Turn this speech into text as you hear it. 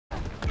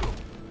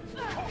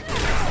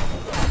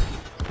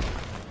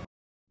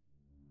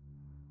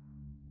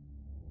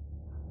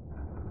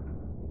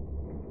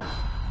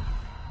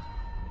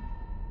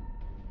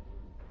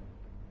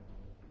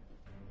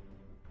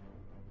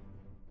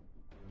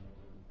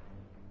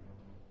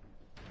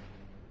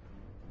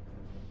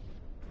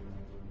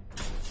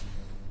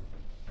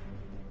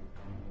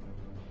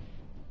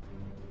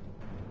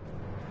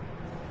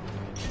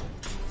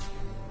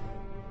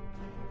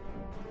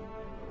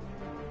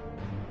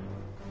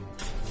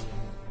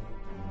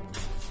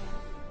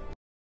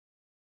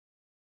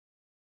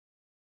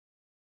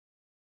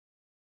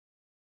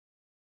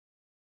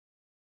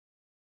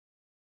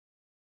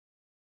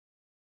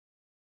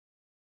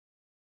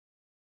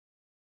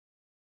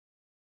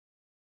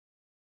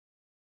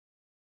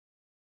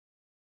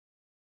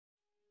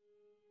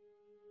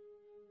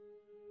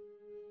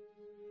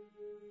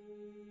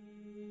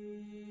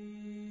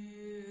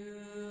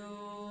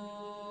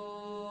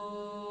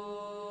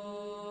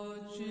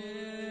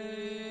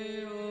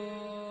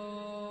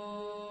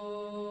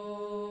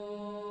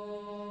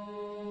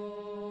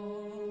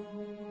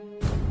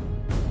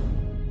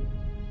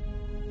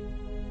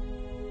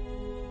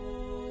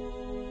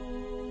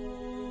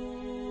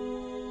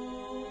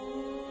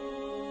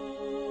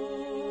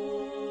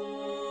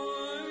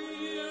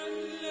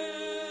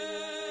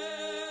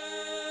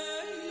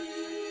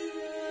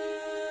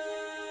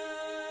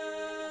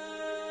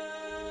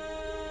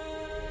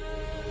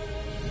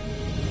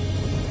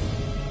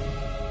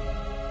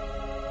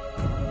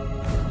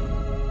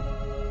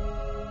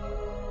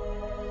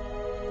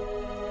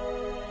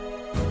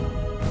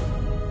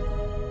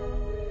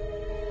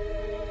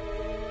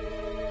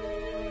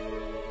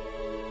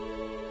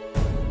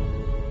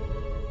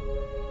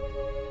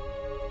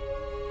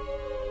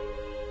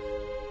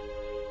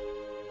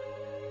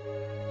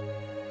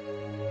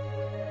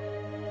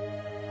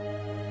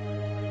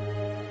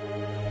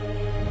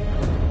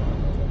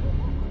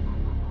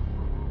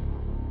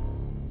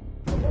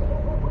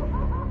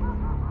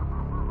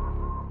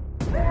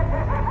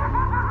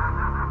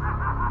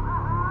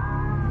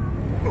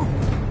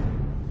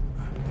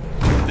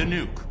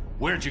nuke.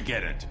 Where'd you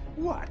get it?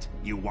 What?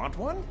 You want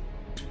one?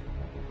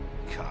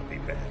 Copy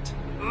that.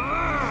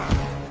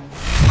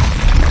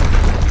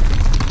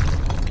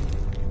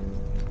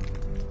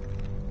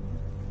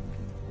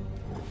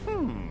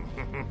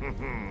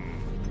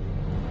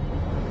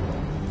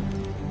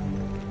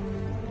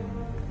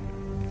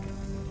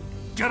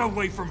 Get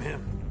away from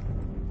him!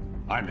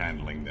 I'm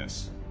handling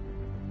this.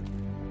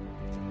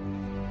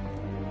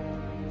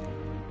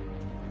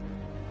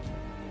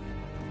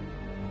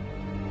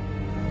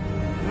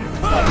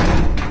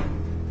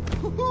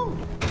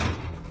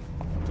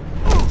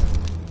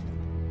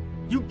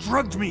 You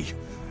drugged me!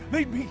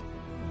 Made me...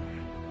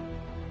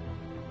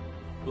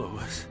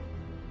 Lois,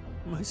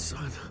 my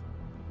son...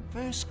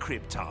 First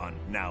Krypton,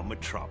 now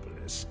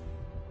Metropolis.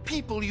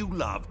 People you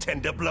love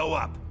tend to blow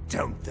up,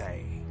 don't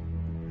they?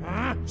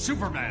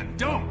 Superman,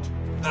 don't!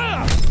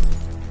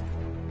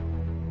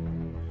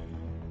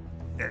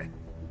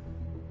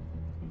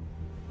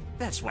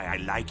 That's why I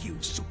like you,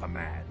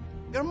 Superman.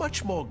 You're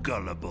much more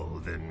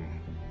gullible than...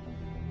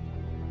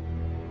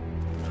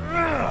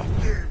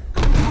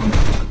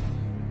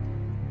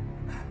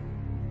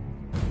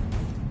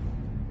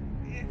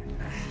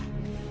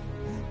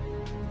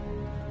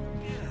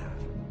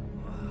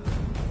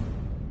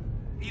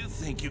 You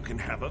think you can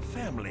have a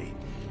family?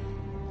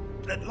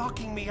 That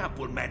locking me up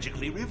will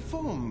magically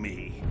reform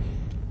me.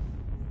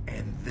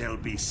 And they'll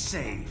be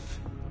safe.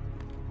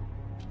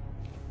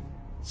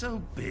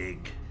 So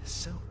big,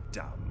 so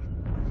dumb.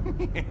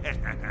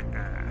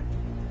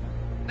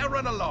 Now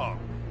run along,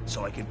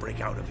 so I can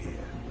break out of here.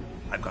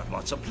 I've got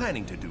lots of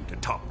planning to do to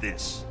top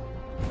this.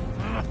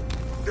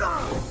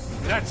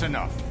 That's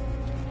enough.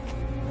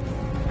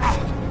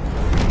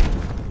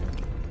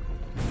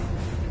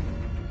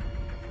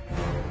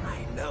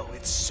 I know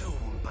it's soon,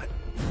 but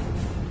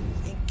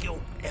think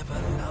you'll ever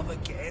love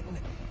again?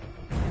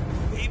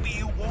 Maybe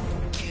you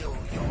won't kill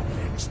your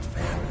next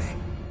family.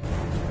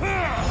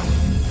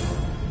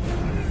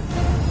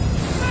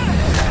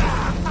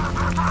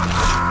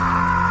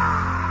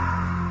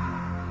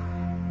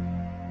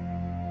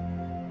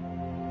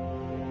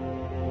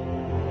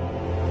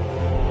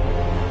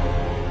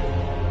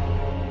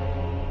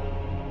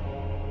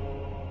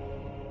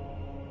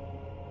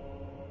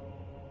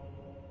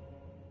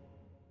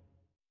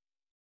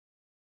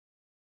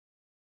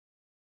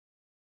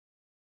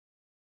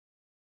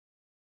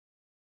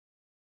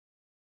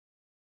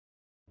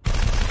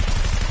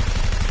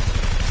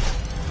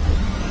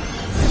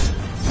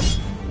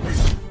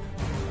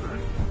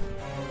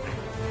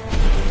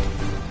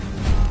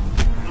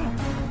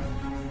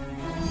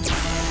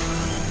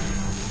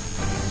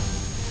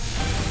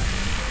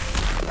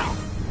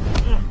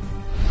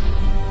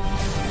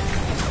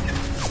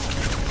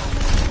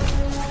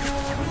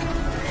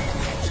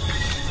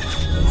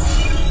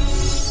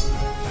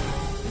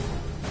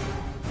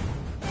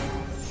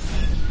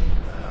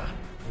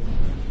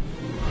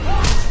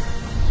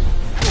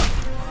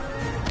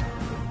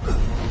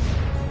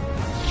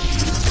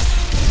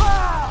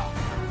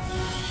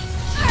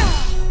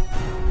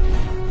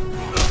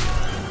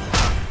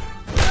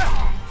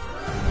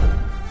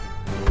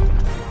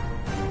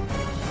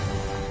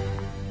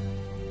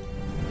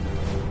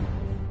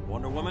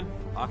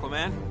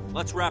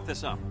 Let's wrap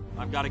this up.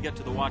 I've got to get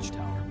to the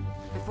watchtower.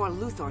 Before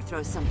Luthor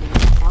throws something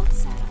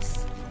else at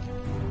us.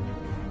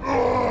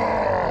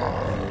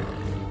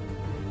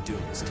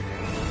 Doomsday.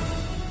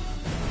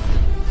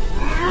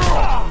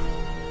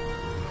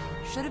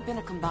 Should have been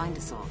a combined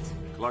assault.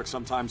 Clark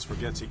sometimes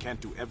forgets he can't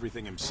do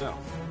everything himself.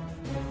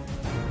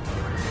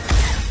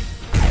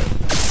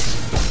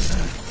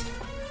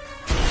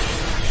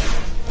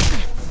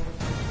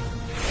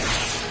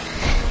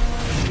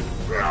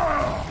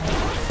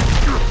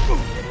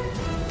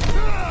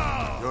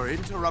 You're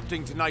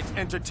interrupting tonight's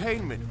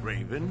entertainment,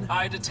 Raven.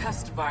 I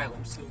detest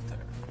violence, Luthor,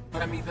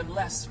 but I'm even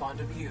less fond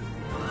of you.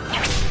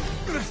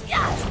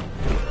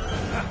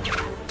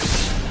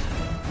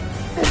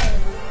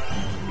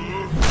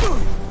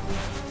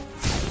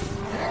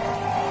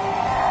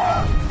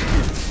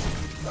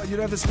 Thought you'd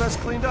have this mess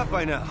cleaned up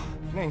by now.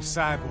 Name's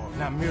Cyborg,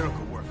 not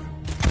Miracle Worker.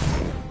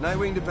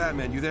 Nightwing to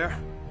Batman, you there?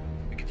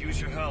 I could use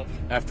your help.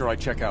 After I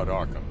check out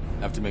Arkham,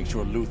 have to make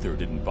sure Luthor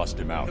didn't bust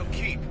him out. No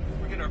keep.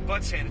 We're getting our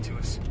butts handed to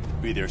us.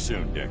 Be there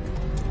soon, Dick.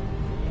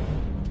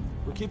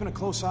 We're keeping a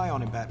close eye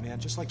on him, Batman,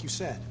 just like you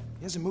said.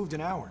 He hasn't moved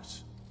in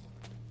hours.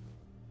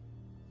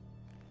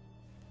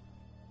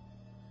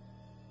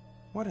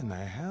 What in the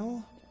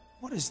hell?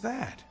 What is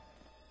that?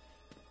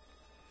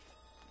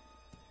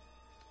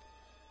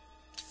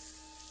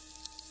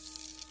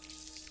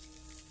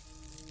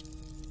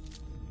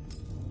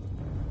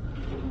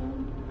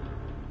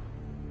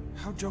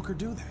 How'd Joker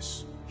do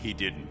this? He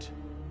didn't.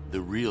 The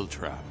real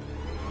trap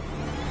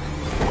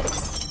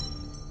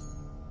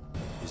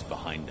is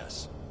behind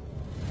us.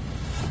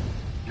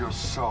 You're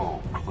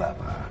so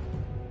clever.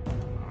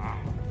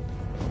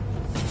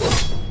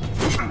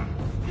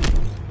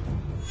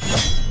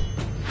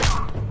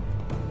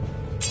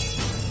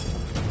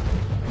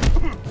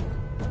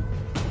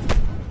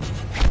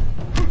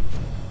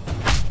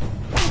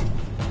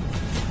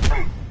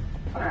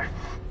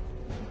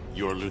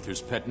 You're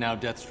Luther's pet now,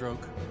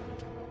 Deathstroke?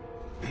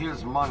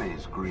 His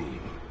money's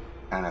green,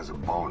 and as a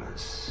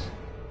bonus,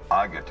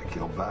 I get to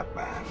kill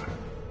Batman.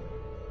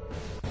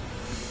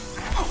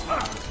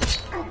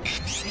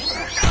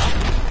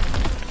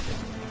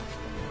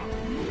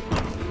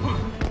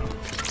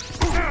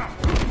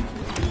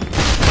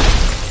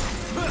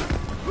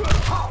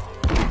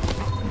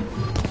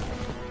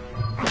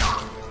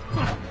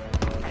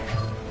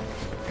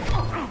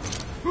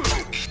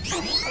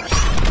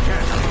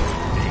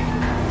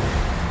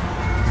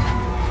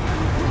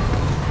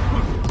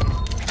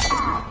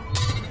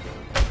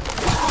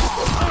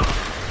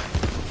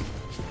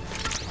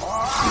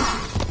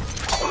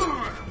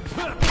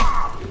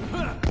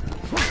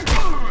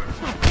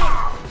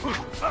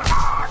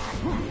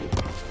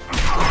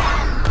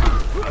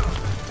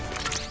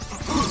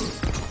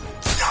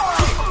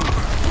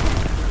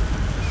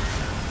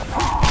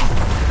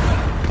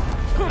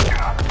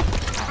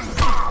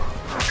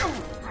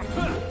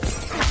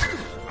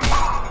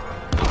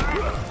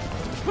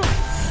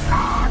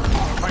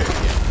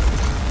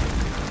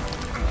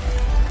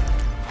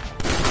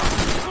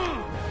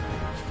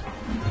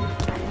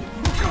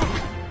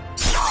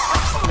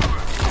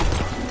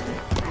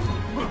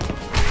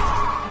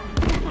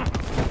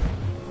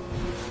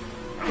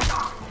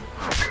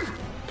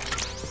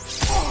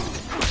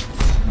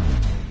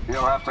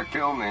 You'll have to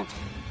kill me.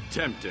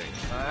 Tempting.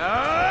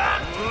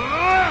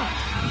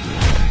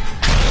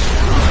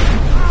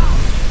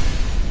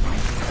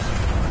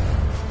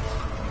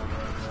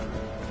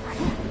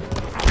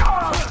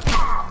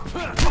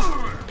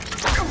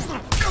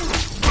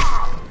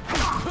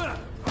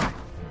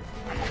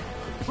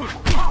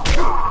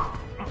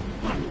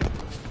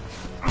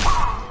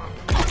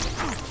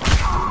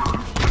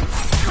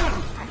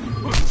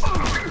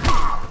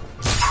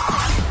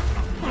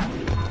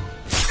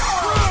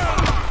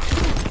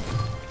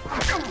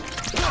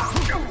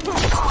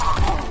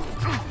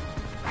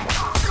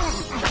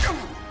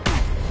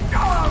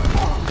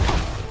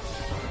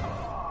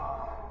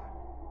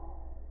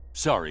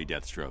 Sorry,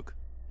 Deathstroke.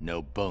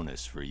 No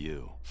bonus for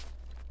you.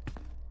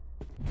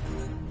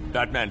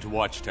 Batman to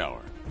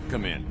Watchtower.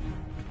 Come in.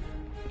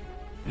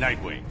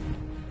 Nightwing.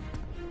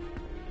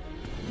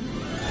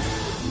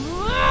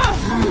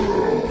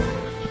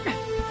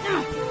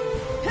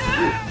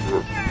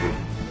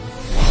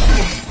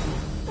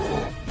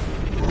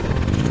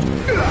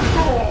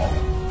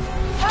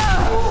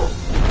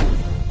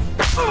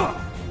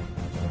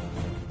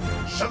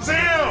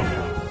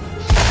 Shazam!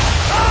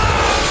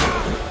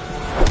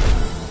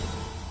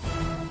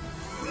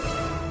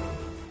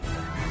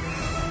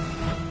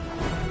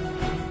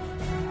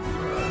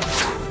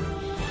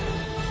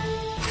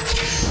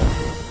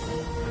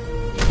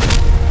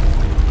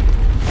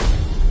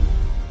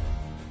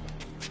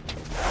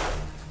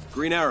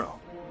 Green Arrow.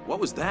 What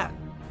was that?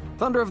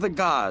 Thunder of the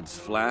Gods,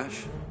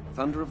 Flash.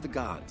 Thunder of the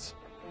Gods.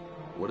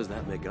 What does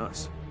that make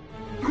us?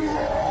 The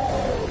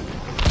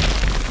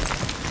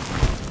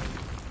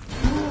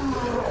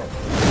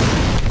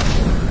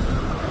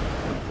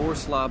poor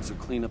slobs who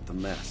clean up the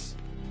mess.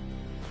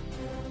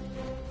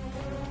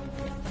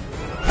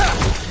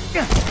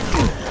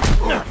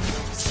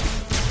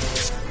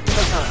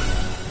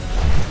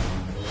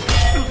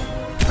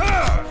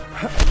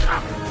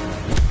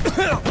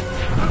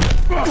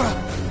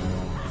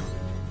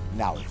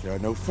 Now, if there are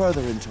no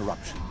further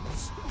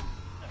interruptions.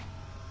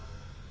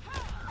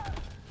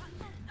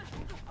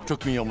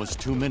 Took me almost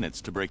 2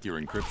 minutes to break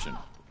your encryption.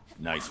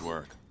 Nice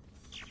work.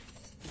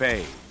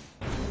 Faye.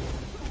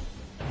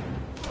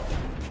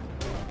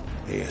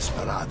 He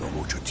esperado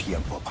mucho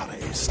tiempo para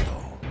esto.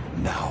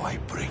 Now I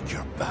break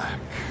your back.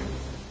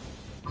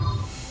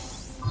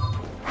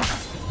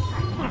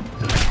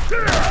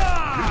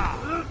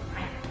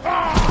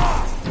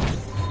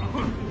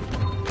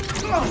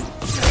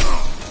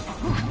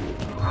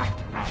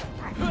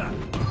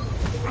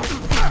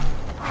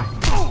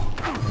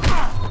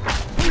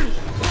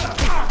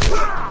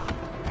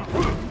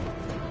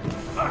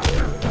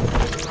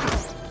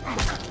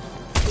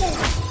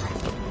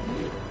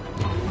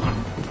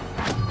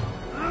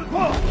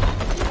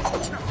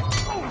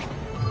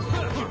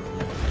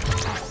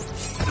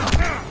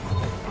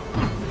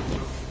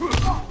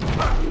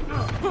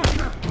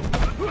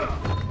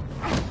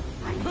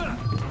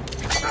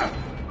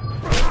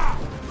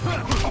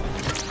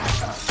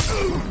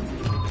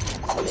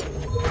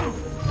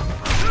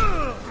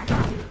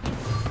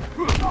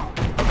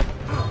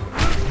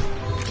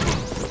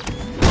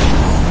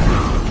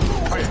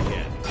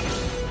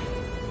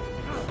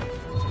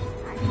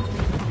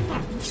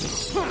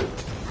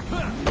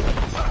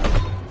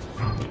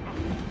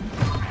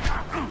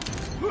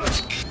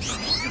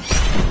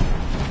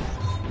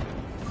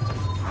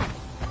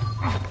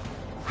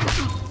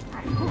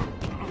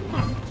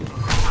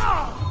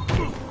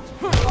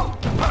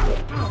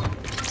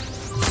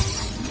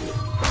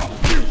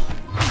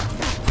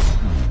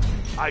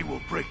 I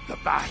will break the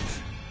bat.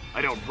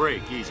 I don't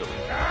break easily.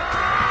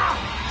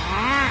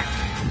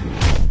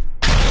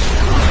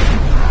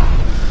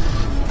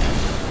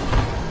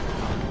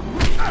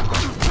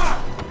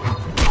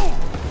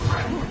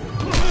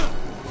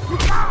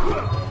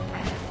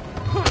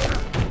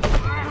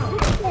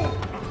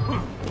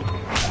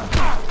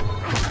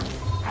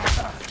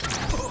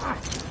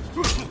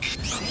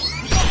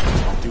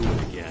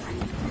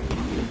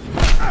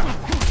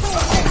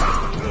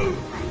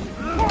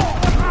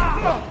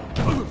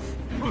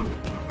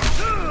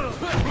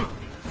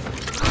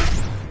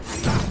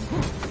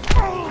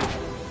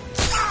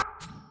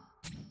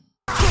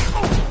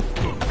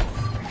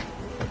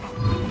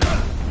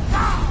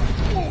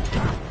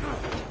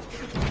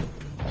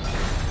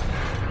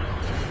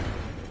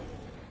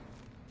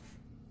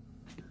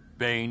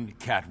 Bane,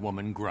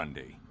 Catwoman,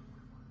 Grundy.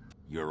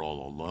 You're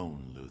all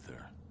alone,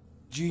 Luthor.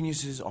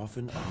 Geniuses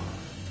often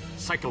are.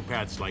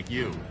 Psychopaths like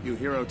you. You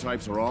hero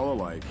types are all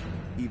alike.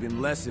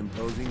 Even less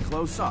imposing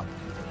close up.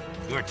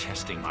 You're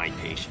testing my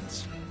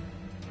patience.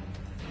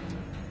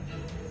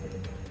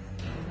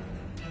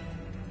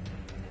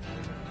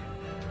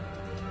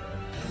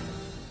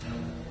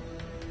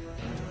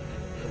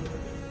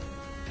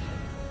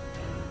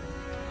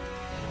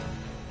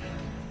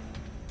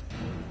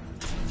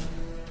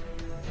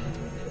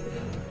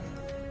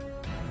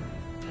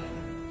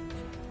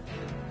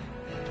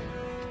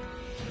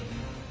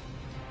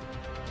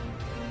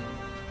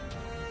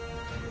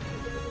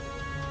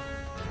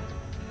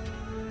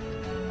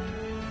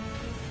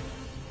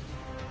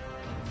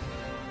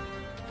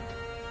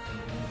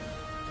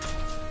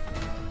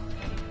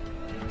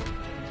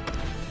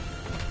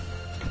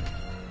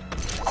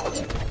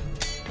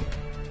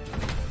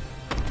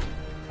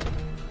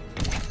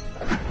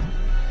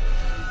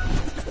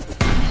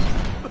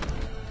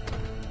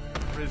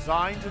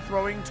 Resigned to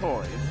throwing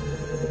toys.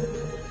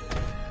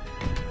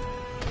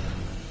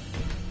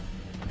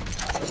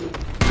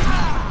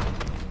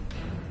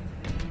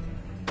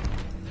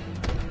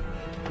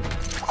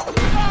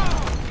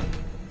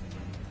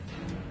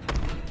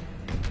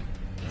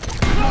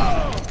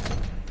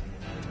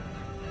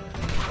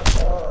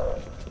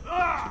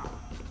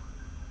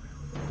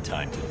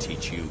 Time to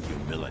teach you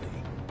humility.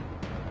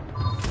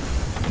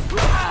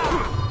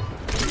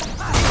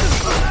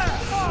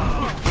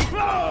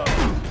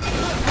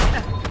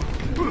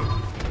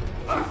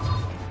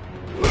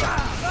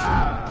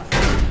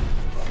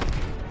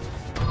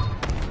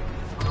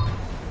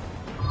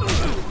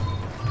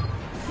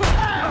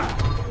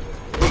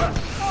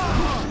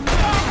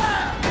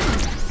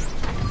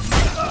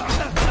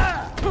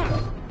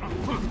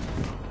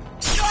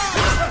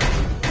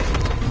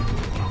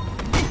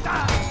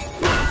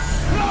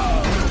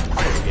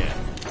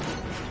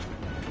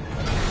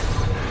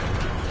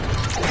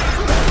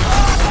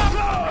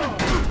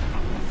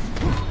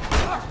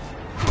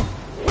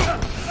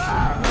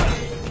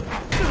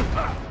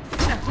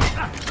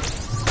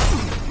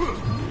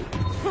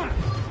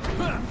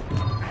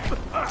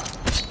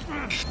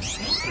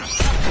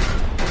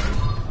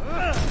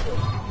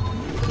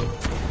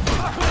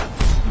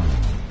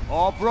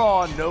 All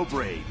brawn, no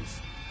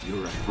brains.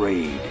 You're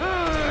afraid.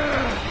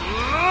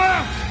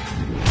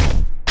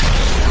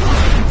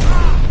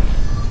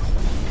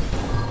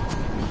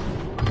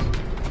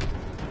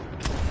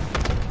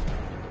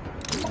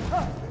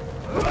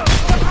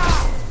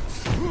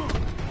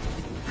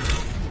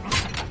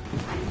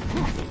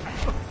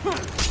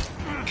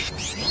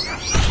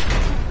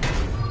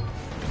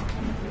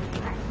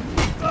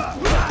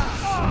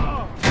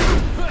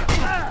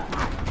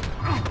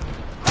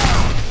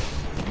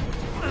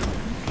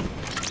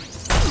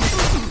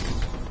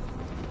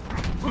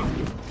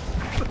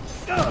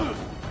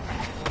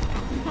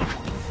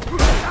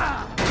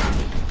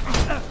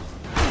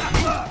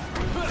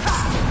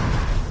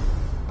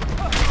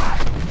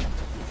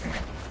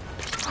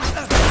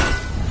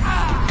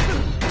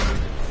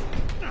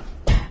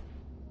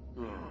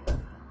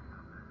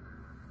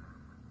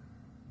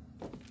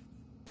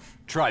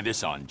 Try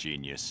this on,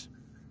 genius.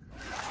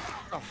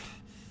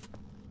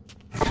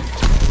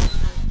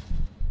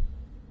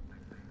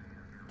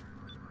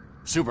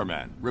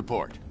 Superman,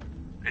 report.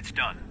 It's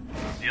done.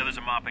 The others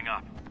are mopping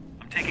up.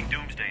 I'm taking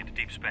Doomsday into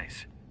deep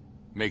space.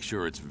 Make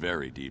sure it's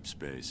very deep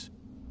space.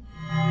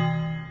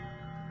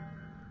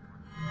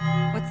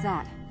 What's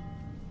that?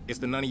 It's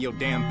the none of your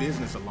damn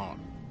business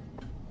alarm.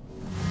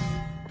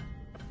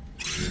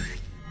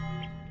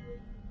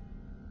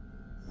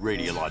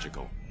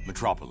 Radiological.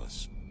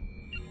 Metropolis.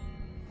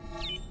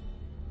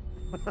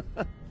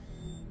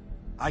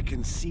 I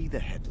can see the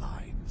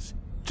headlines.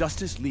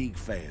 Justice League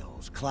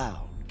fails.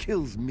 Clown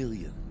kills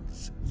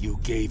millions. You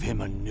gave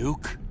him a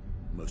nuke?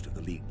 Most of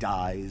the League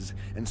dies,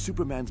 and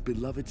Superman's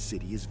beloved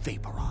city is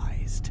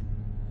vaporized.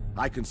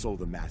 I console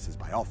the masses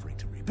by offering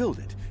to rebuild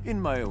it,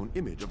 in my own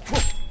image of...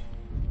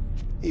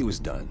 He was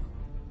done.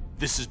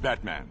 This is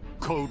Batman.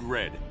 Code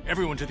Red.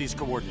 Everyone to these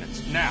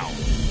coordinates, now!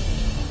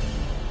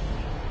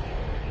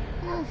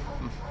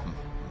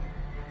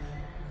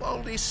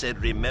 Baldy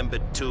said remember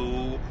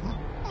to...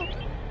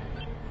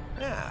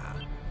 Ah,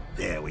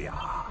 there we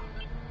are.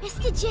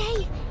 Mr.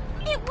 J,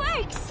 it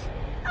works!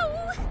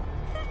 Oh!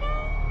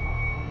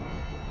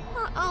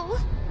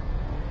 Uh-oh.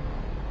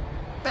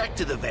 Back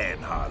to the van,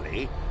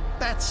 Harley.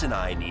 Bats and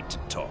I need to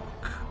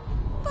talk.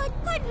 But...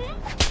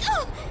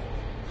 Oh!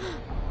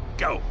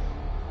 Go!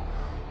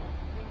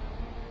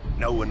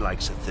 No one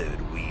likes a third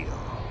wheel.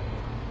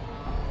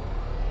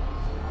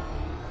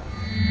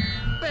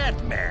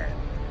 Batman!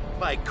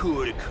 My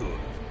coup de coeur.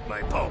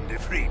 My pomme de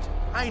frite.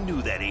 I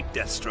knew that ape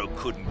Deathstroke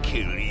couldn't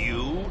kill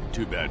you.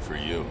 Too bad for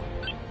you.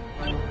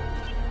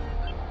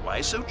 Why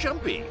so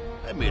jumpy?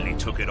 I merely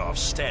took it off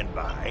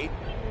standby.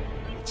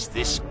 It's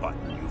this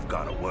button you've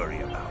got to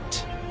worry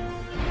about.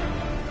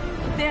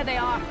 There they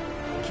are.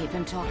 Keep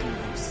him talking,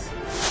 Bruce.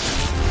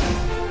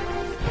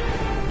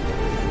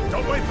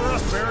 Don't wait for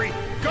us, Barry.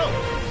 Go!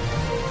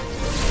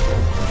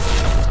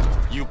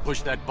 You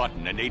push that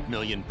button and 8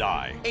 million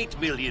die. 8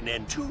 million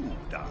and 2,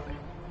 darling.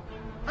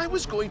 I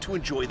was going to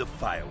enjoy the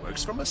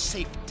fireworks from a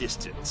safe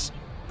distance.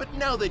 But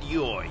now that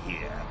you're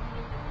here,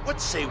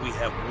 what say we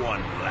have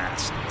one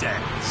last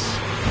dance?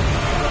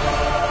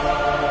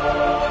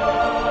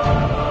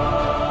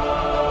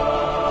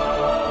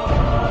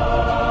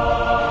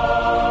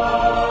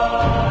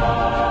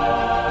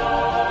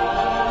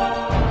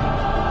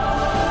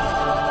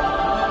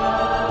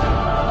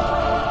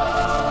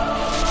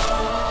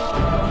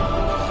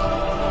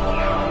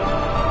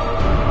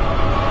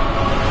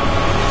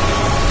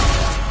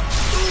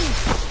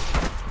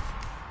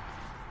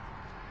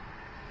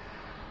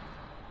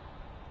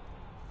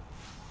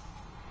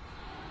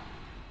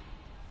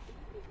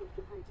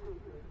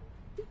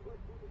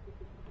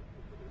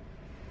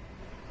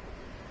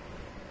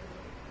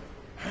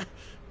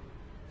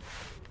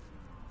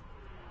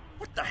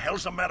 What the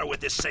hell's the matter with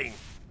this thing?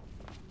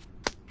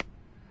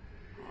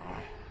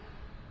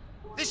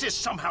 This is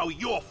somehow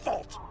your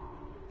fault.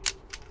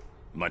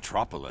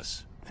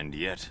 Metropolis, and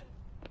yet...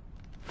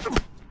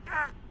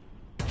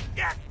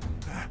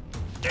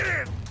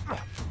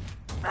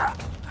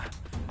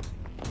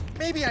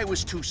 Maybe I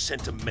was too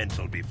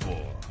sentimental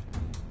before.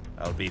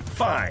 I'll be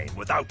fine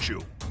without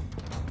you.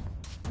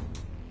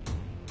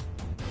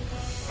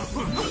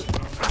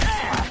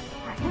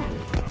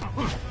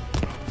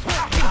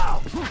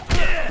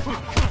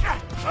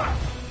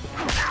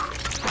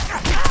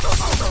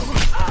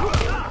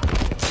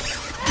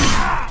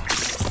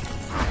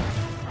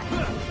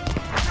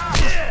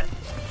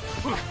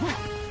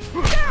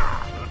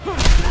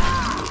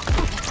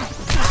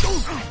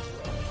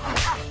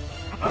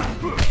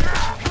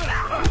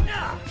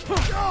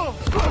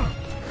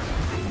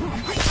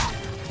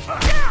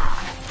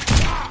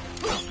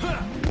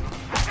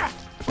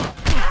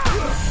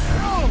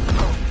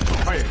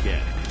 Try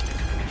again.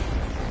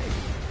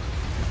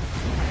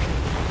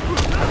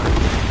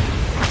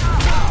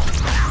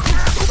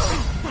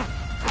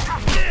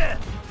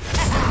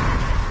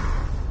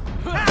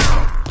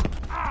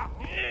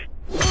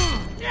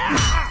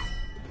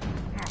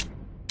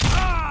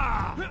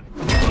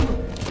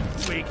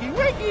 Wakey,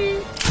 wakey!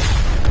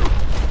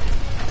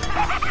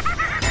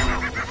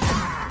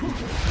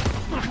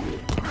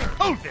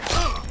 Hold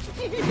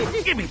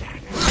it! Give me that!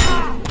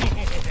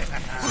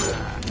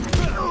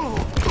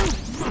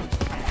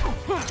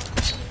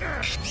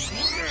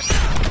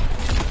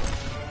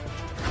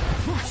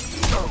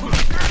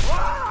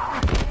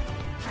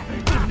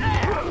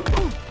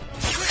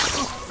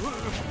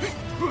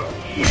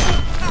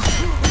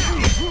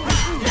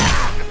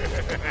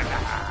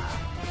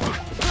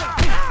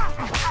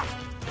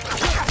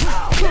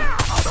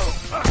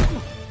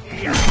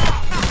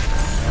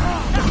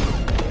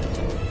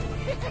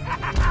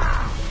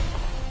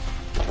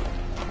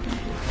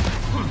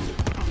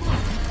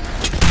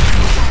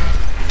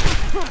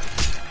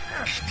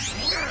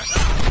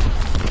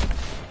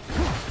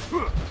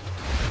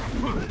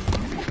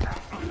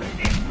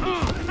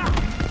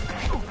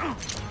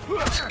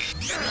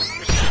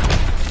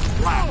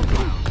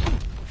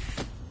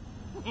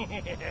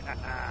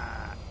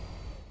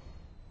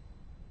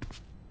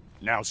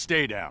 Now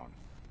stay down.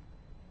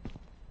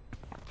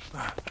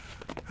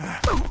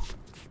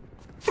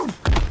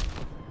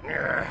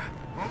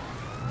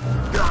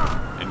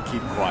 And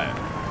keep quiet.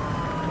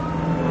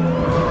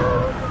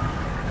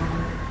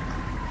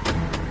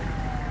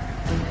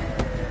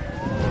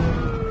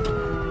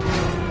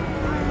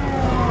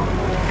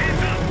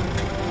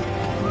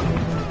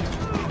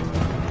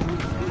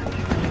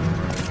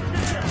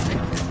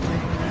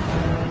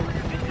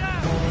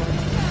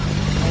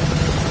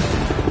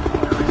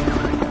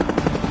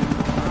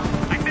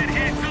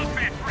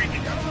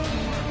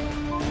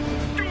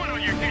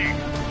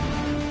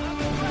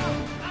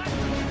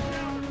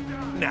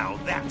 Now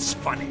that's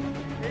funny.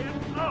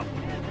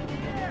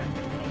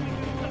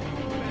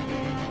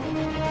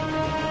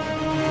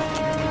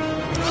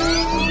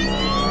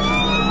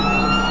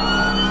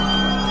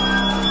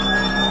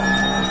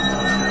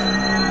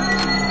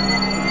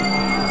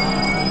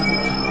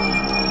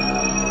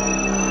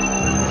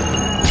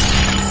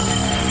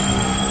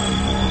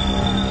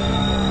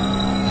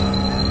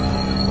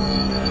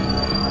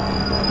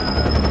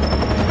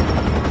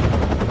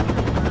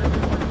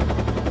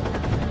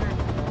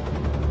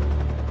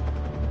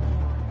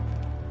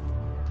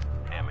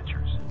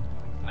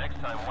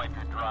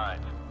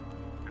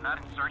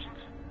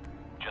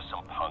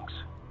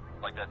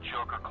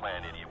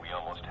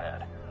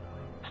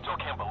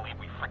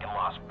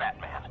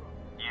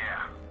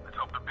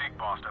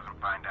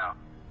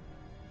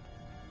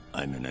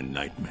 I'm in a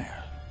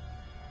nightmare.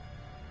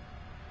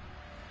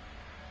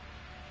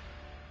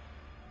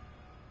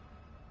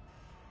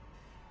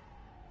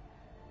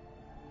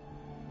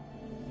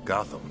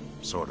 Gotham,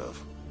 sort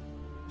of.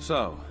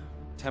 So,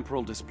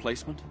 temporal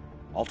displacement?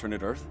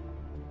 Alternate Earth?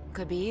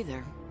 Could be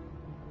either.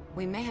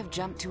 We may have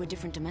jumped to a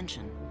different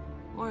dimension.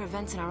 Or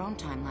events in our own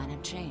timeline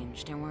have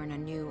changed, and we're in a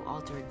new,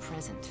 altered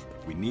present.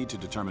 We need to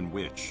determine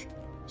which.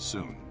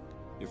 Soon.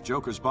 If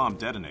Joker's bomb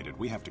detonated,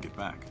 we have to get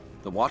back.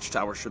 The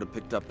Watchtower should have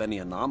picked up any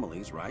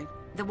anomalies, right?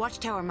 The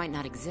watchtower might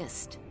not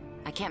exist.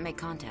 I can't make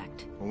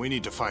contact. Well, we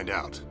need to find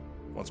out.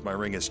 Once my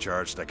ring is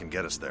charged, I can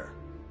get us there.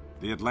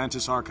 The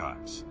Atlantis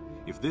Archives.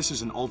 If this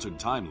is an altered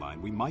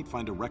timeline, we might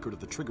find a record of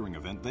the triggering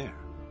event there.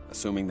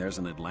 Assuming there's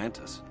an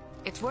Atlantis.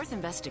 It's worth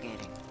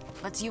investigating.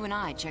 Let's you and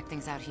I check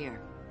things out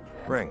here.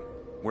 Ring,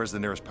 where's the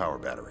nearest power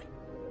battery?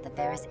 The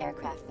Barris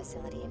Aircraft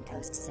Facility in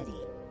Coast City.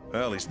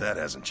 Well, at least that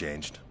hasn't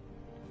changed.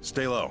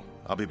 Stay low.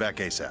 I'll be back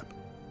ASAP.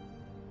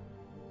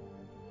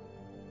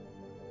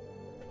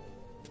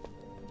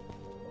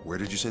 Where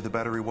did you say the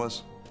battery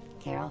was?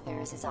 Carol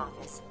Ferris's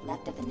office,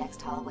 left at the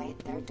next hallway,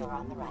 third door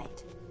on the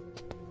right.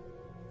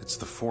 It's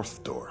the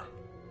fourth door.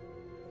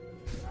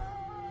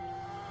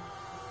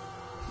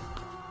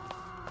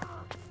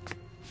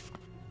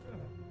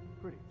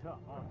 Pretty tough,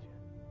 aren't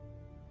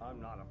you? I'm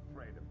not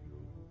afraid of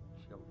you,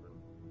 children.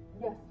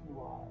 Yes, you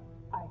are.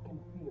 I can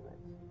feel it.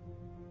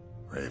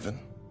 Raven?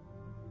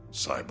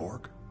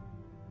 Cyborg?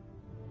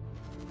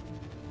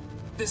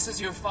 This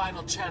is your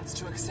final chance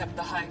to accept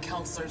the High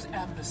Counselor's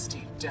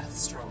amnesty,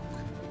 Deathstroke.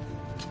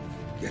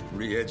 Get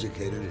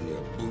re-educated in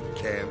your boot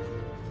camp?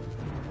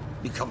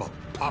 Become a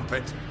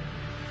puppet?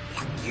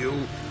 Like you?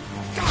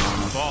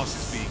 The boss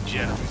is being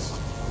generous.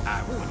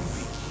 I wouldn't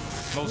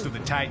be. Most of the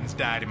Titans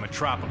died in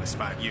Metropolis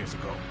 5 years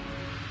ago.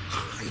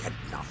 I had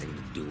nothing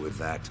to do with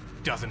that.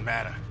 Doesn't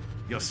matter.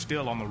 You're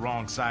still on the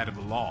wrong side of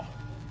the law.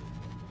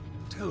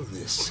 Tell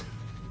this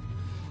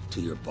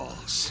to your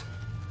boss.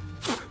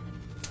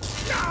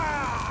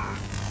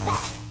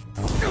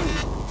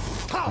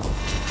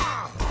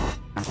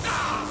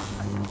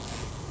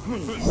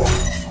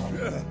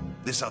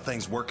 This how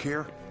things work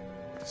here?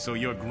 So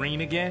you're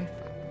green again?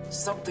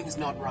 Something's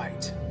not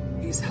right.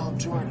 He's Hal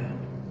Jordan,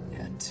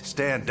 yet...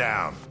 Stand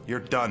down. You're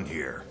done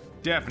here.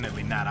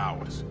 Definitely not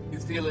ours. You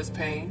feel his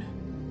pain?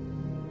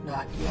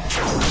 Not yet.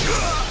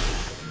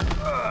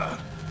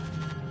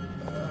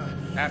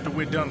 After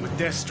we're done with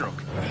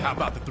Deathstroke, how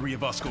about the three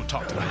of us go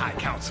talk to the High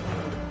Council?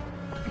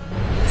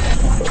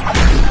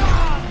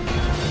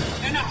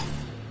 Enough!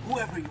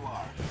 Whoever you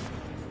are,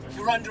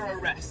 you're under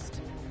arrest.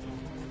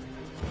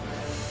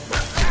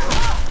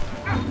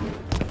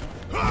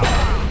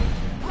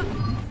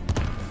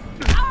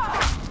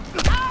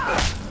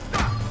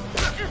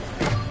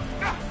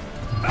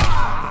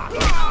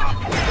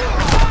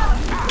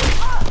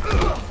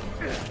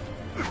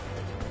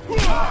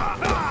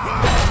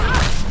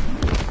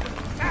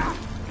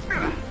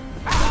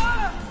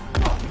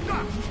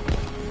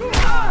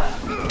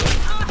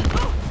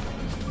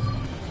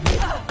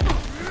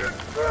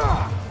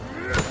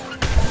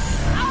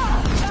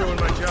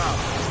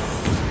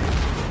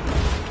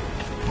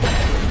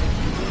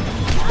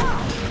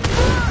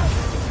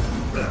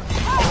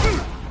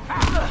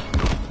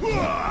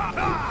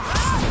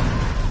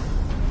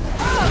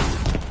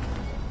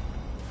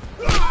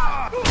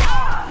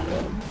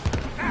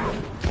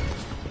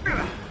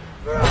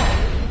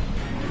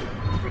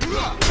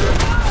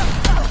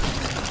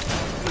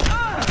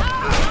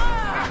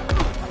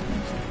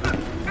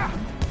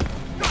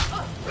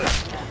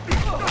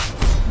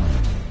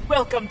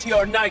 Welcome to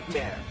your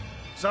nightmare.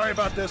 Sorry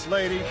about this,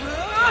 lady.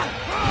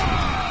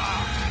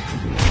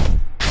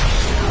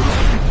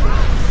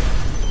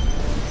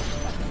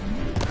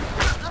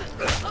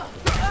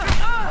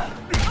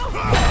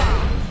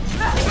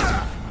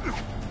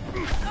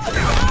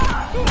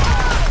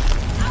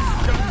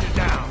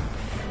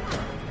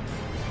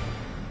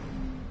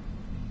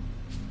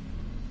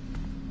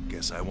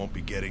 Guess I won't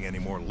be getting any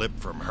more lip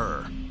from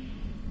her.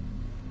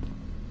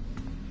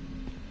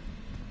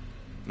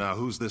 Now,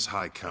 who's this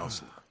High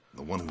Counselor?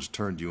 The one who's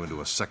turned you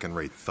into a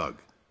second-rate thug.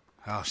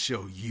 I'll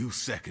show you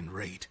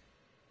second-rate.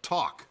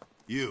 Talk.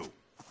 You.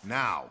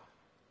 Now.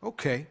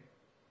 Okay.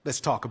 Let's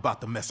talk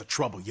about the mess of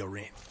trouble you're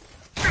in.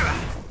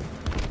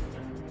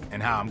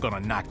 And how I'm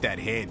gonna knock that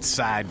head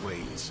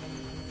sideways.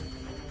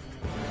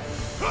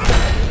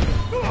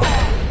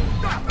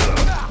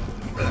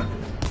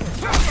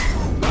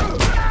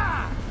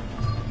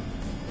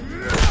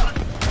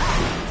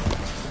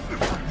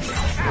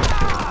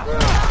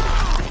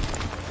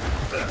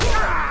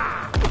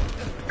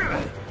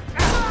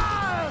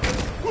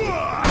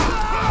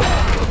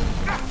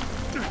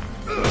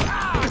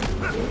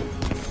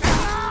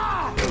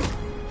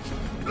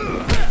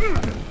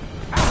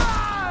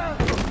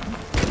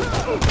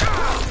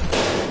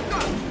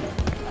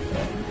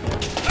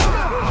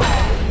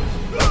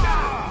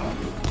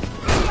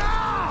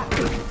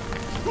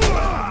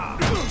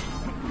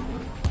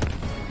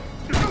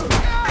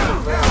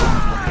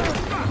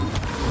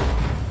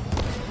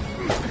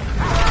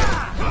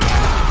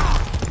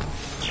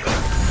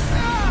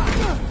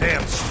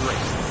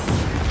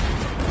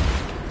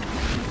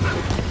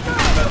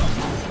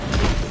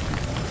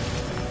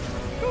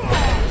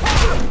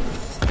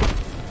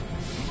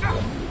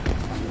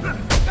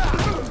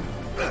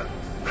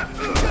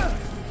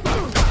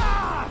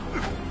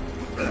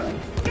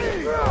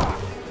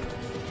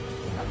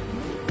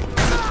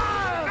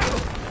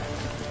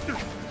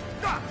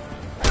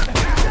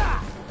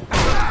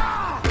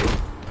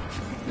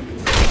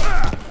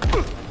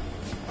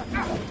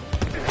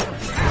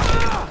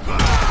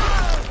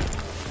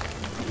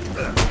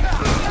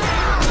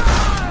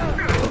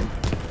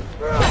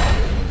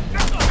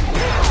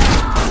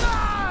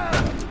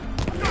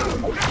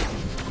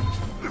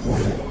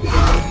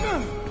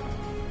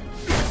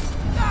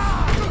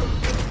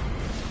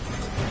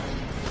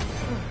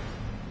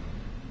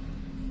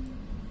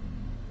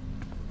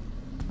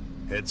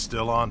 Head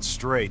still on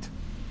straight.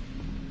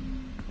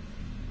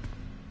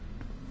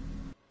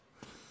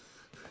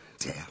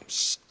 Damn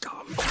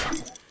scum.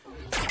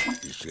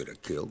 You should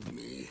have killed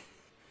me.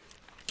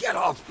 Get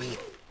off me!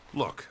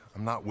 Look,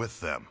 I'm not with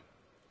them.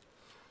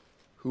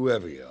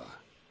 Whoever you are,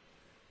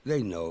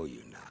 they know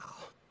you now.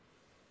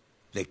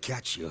 They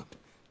catch you.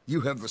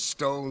 You have the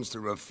stones to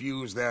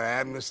refuse their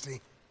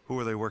amnesty? Who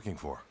are they working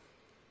for?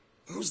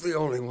 Who's the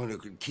only one who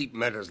could keep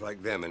metas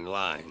like them in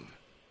line?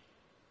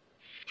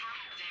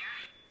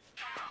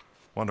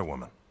 Wonder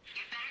Woman.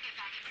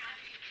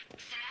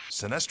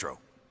 Sinestro.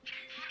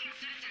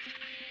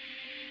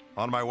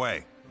 On my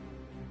way.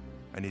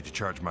 I need to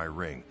charge my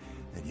ring,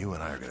 and you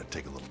and I are gonna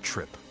take a little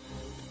trip.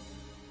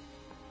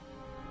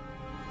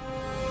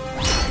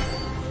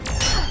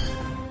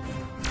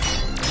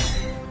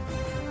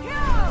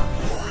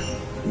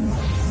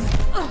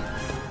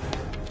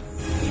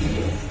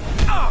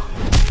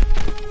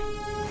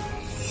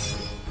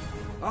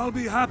 I'll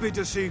be happy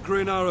to see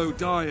Green Arrow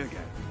die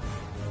again.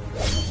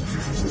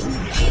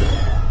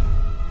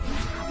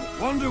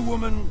 Wonder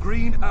Woman,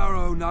 Green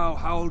Arrow, now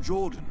Hal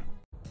Jordan.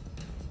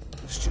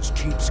 This just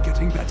keeps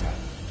getting better.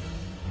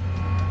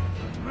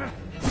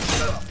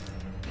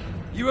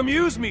 You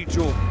amuse me,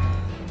 Jordan.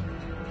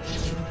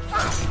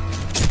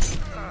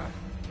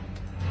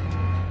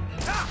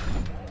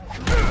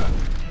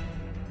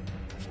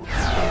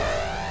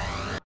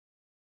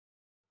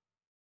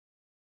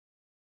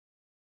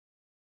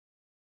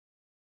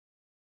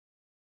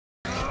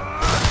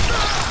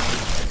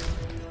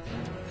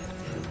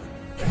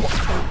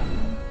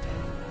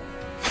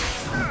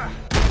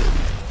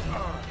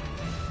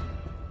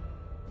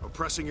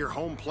 Oppressing your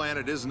home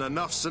planet isn't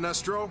enough,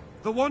 Sinestro?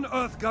 The One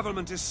Earth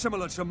government is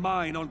similar to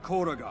mine on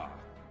Koragar.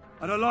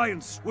 An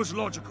alliance was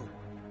logical.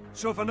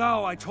 So for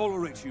now, I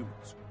tolerate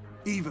humans.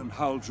 Even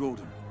Hal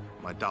Jordan.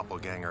 My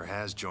doppelganger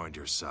has joined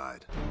your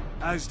side.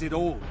 As did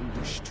all who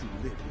wish to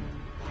live.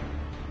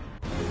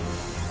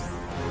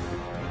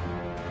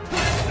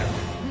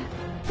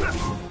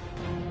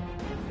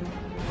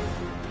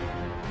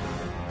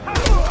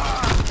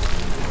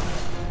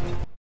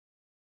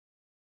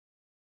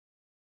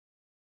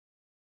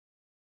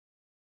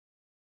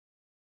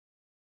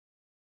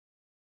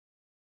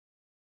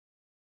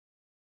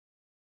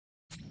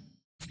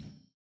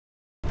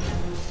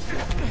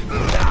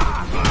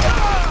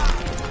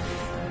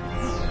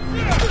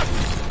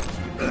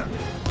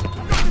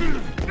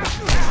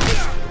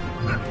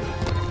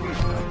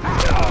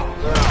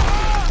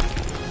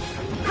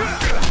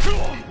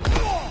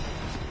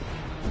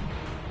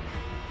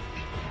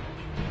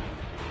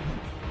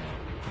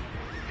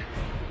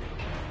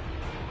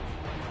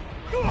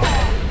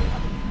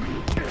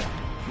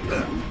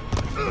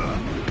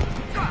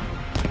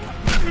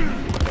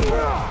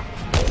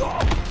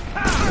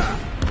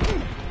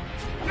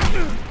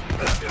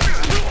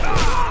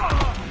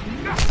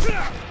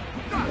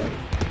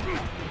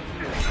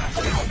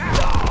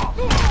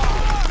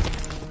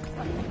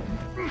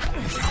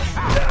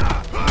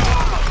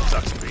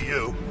 Sucks for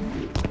you.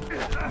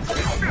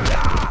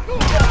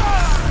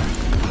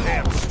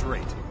 Damn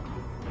straight.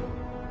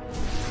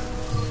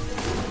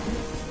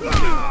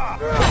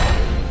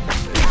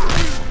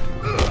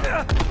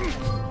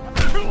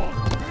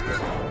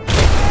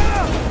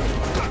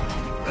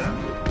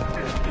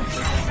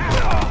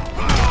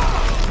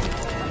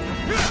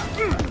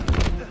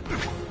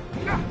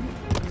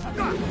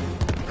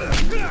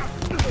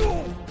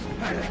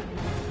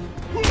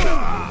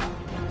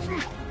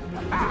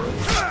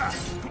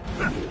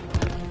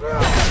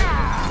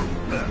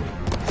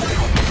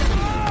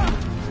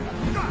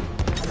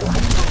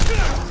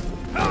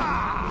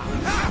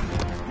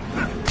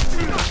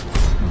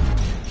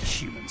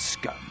 Human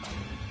scum.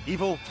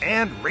 Evil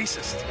and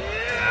racist.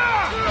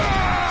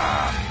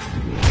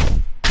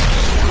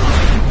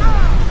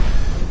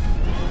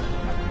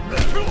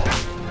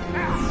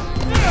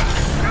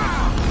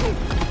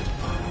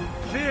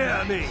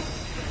 Fear me.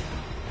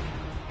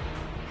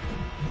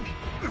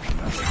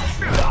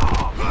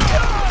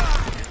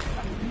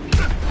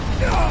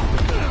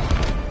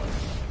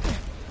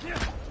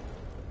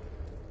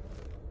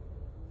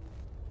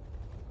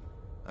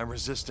 I'm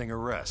resisting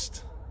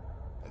arrest.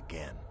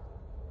 Again.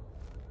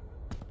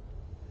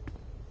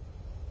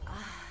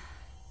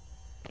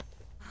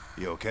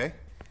 You okay?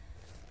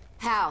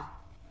 How?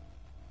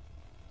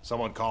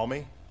 Someone call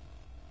me?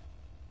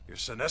 Your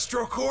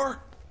Sinestro Corps?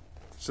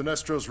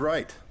 Sinestro's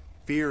right.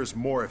 Fear is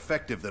more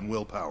effective than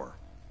willpower.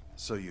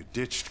 So you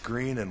ditched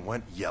green and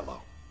went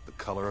yellow, the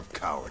color of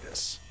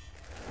cowardice.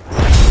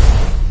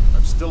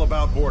 I'm still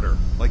about order,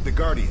 like the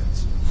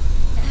Guardians.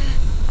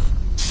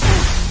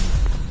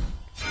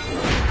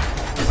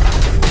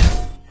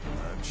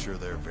 I'm sure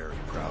they're very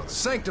proud.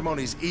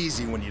 Sanctimony's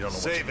easy when you don't know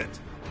what Save it.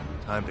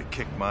 Time to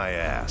kick my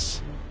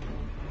ass.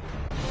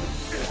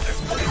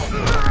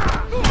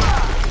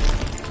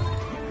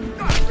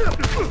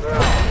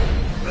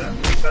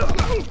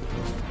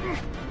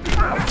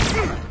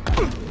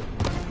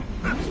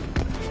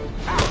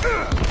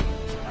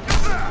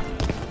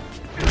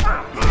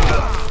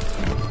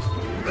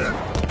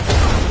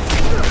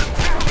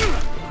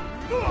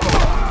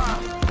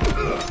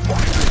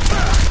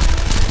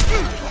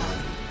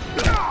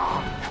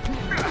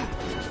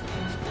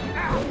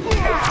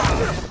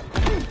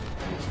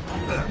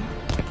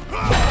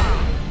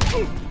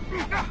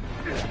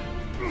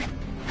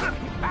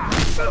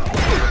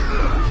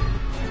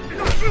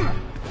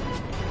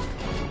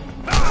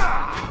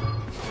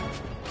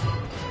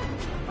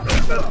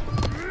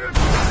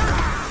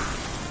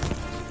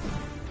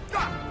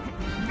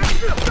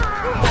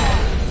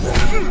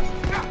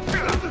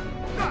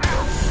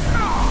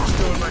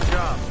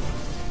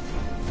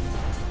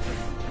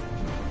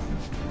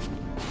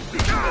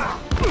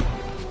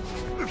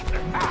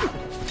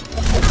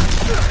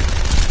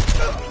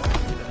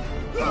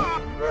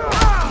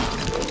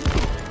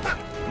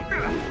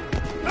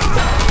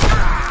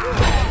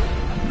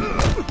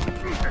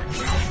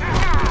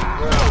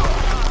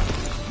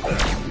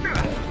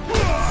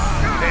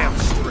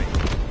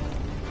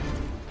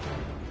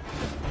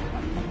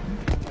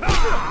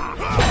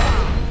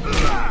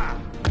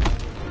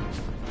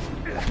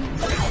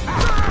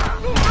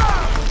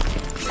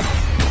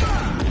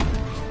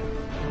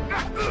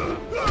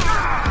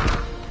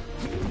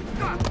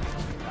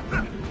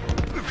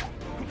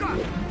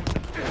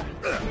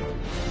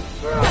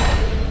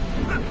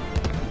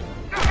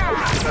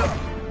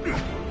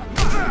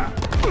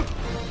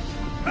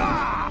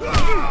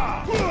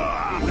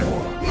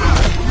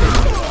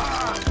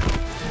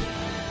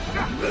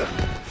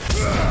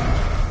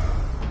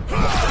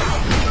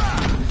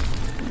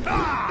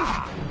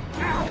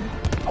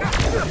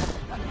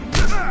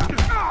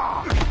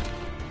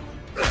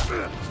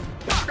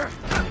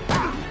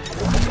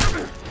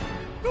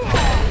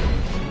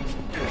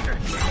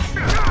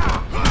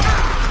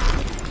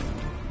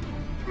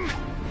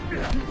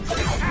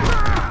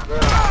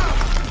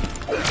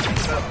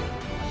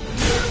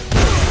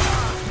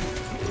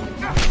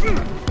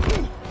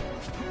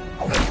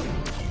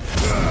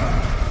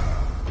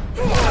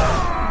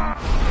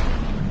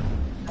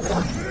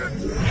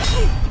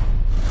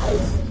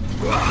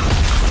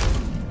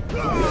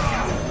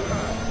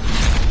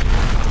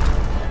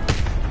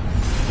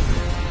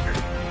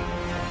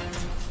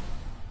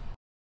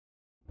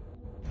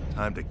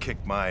 Time to kick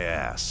my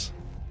ass.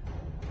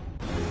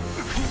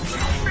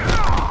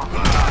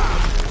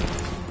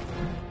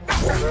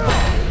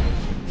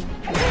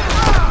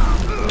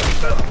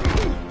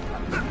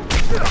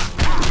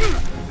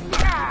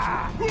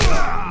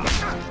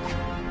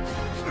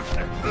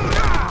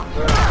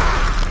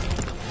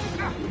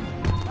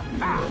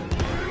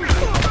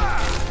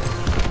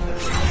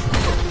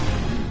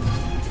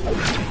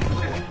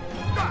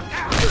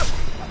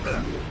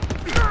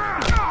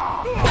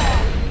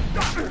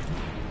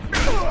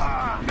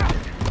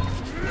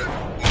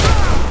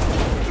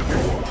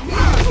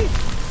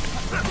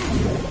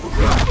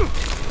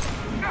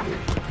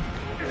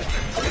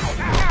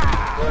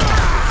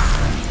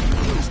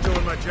 Still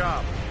in my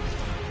job.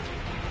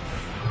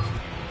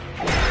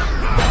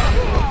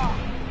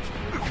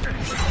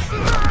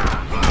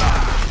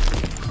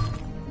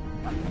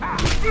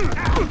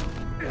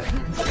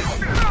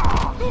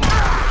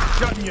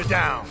 Shutting you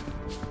down.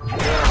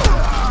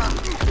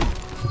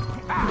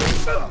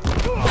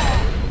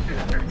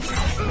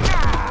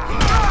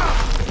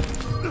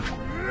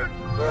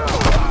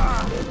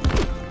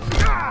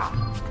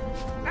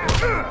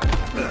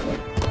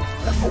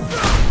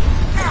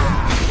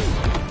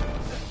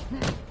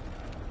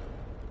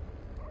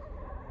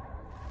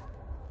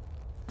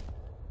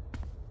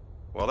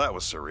 Well, that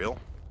was surreal.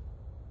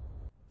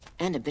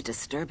 And a bit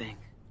disturbing.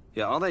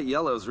 Yeah, all that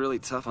yellow is really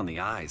tough on the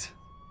eyes.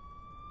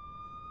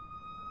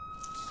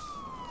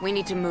 We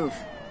need to move.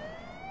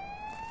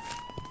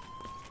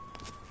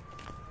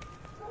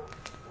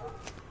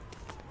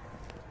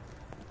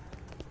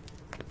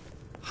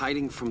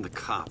 Hiding from the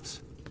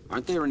cops.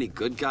 Aren't there any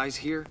good guys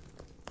here?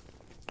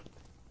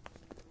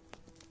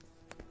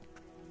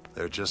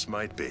 There just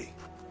might be.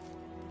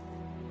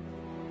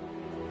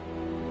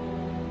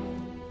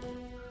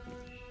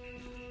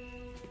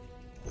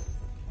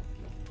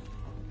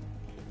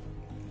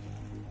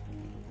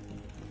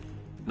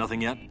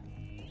 Nothing yet?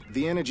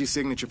 The energy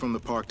signature from the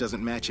park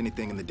doesn't match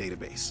anything in the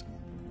database.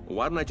 Well,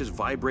 why don't I just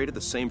vibrate at the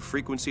same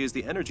frequency as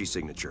the energy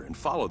signature and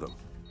follow them?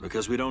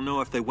 Because we don't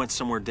know if they went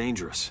somewhere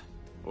dangerous.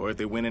 Or if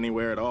they went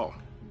anywhere at all.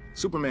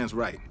 Superman's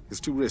right. It's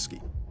too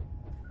risky.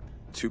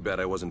 Too bad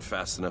I wasn't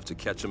fast enough to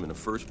catch them in the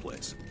first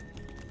place.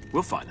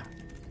 We'll find them.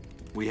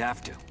 We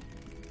have to.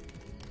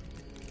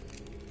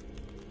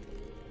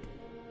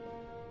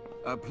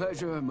 A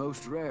pleasure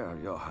most rare,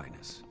 Your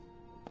Highness.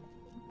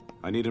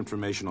 I need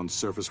information on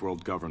surface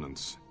world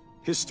governance,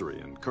 history,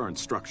 and current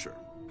structure.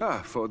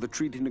 For the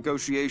treaty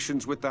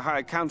negotiations with the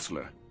High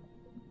Counselor.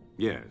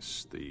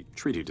 Yes, the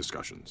treaty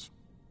discussions.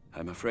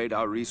 I'm afraid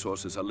our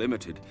resources are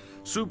limited.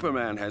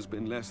 Superman has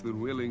been less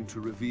than willing to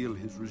reveal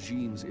his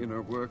regime's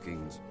inner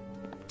workings.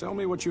 Tell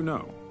me what you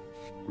know.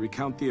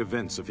 Recount the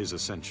events of his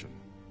ascension.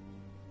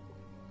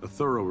 A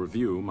thorough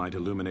review might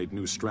illuminate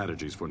new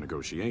strategies for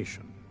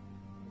negotiation.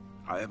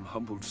 I am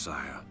humbled,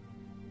 sire.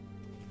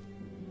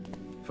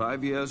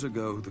 5 years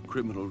ago, the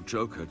criminal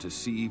Joker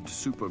deceived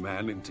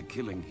Superman into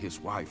killing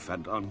his wife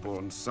and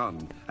unborn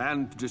son,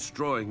 and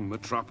destroying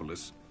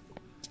Metropolis.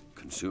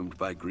 Consumed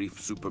by grief,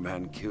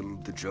 Superman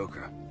killed the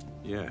Joker.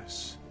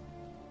 Yes.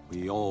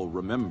 We all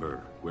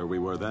remember where we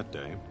were that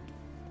day.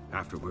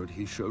 Afterward,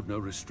 he showed no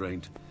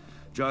restraint.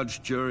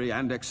 Judge, jury,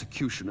 and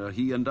executioner,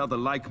 he and other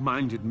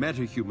like-minded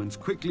metahumans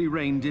quickly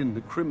reined in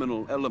the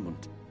criminal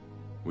element.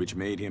 Which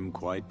made him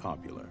quite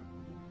popular.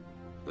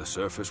 The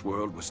surface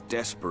world was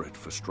desperate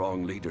for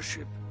strong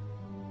leadership.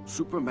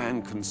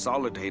 Superman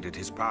consolidated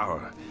his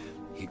power.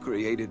 He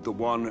created the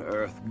One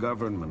Earth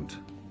government.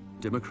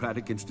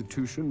 Democratic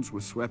institutions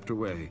were swept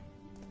away.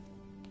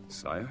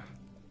 Sire,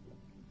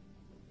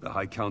 the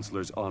High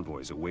Counselor's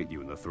envoys await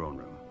you in the throne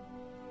room.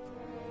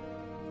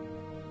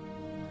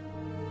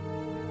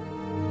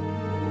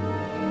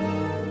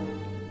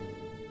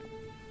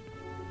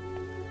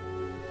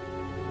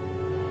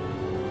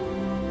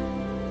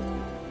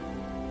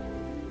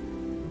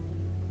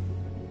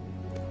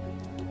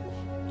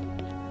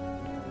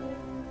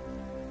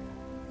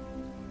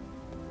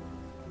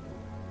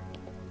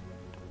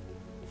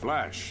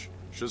 Flash,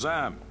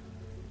 Shazam,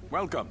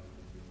 welcome.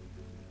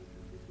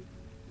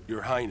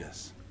 Your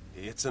Highness,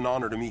 it's an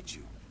honor to meet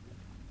you.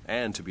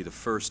 And to be the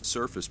first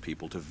surface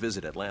people to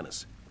visit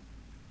Atlantis.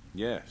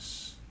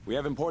 Yes, we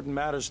have important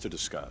matters to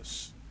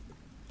discuss.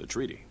 The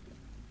treaty.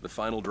 The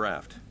final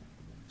draft.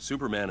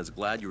 Superman is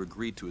glad you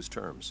agreed to his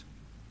terms.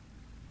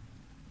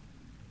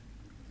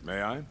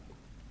 May I?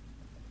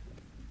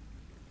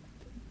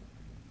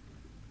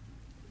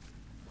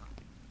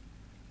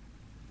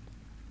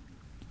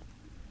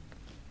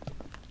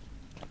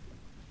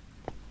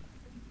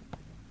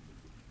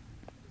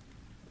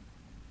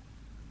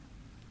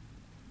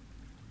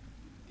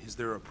 Is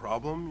there a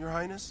problem, Your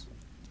Highness?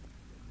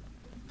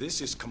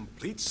 This is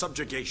complete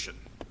subjugation.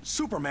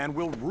 Superman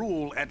will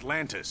rule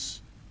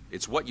Atlantis.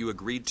 It's what you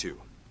agreed to.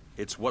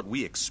 It's what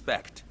we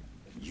expect.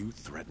 You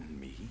threaten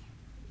me?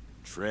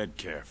 Tread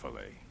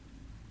carefully.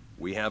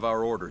 We have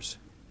our orders.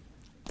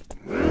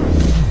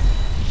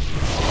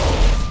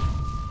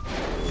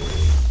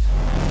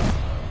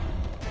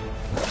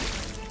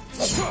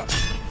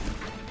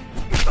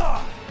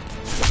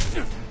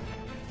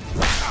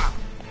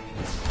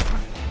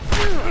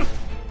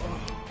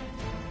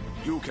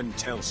 can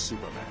tell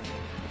Superman.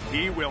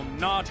 He will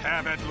not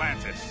have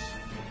Atlantis.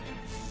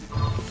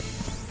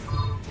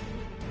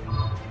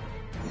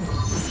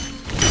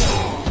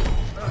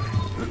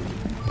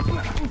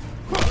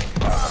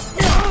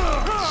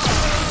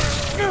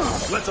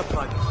 Let's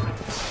apply the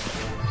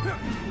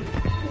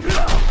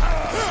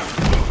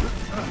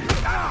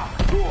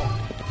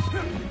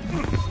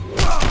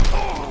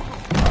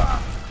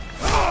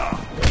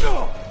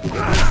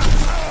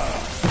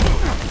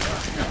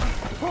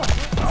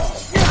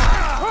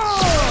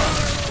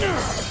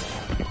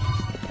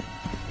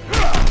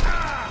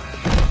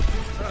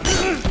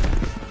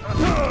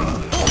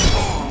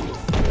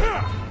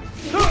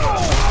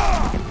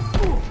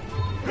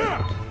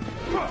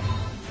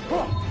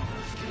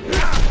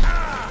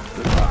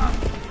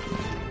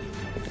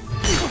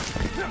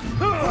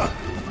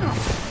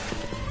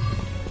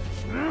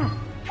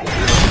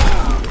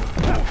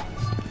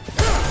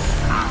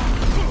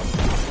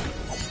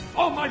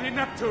Almighty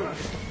Neptune!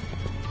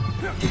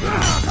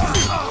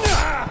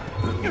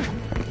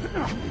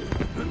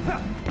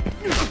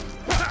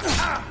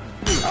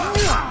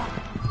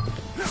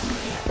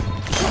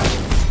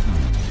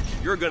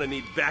 You're gonna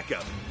need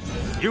backup.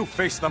 You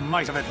face the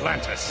might of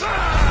Atlantis.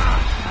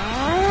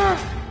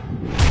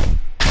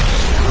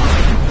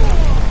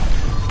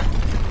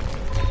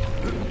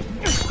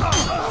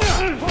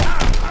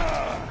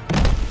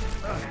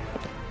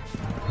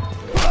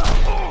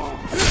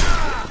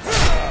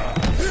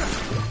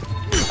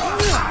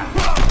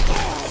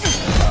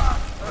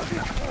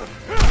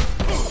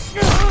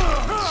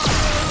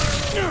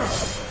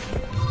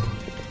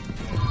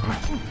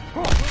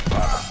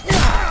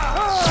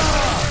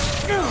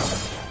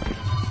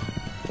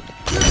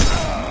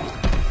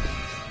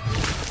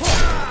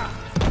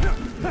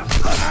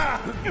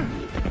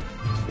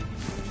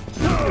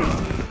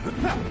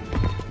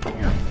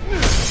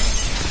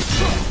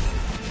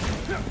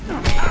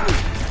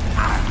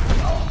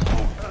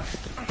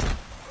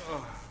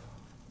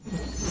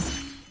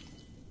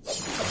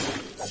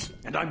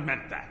 And I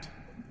meant that.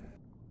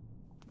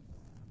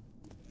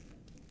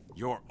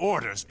 Your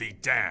orders be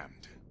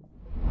damned.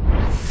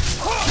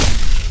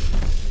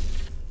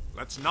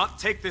 Let's not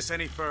take this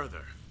any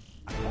further.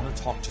 I want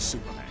to talk to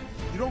Superman.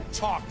 You don't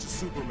talk to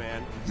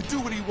Superman. You do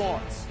what he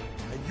wants.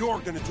 And you're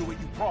gonna do what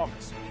you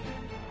promised.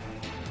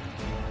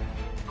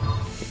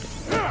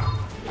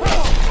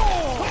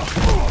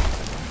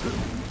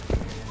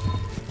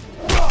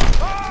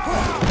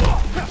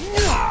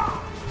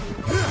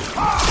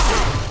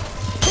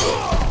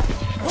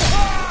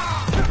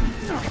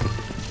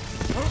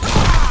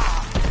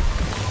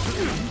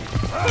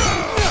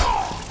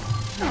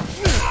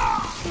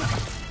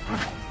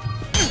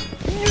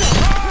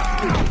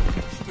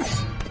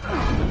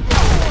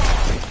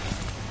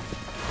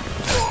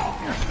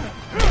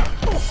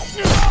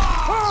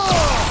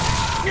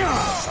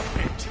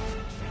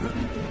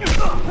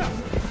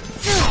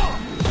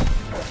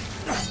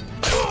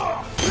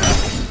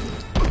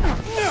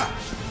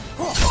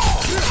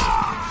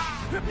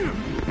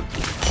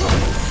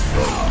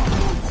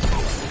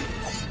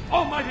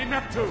 Almighty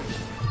Neptune!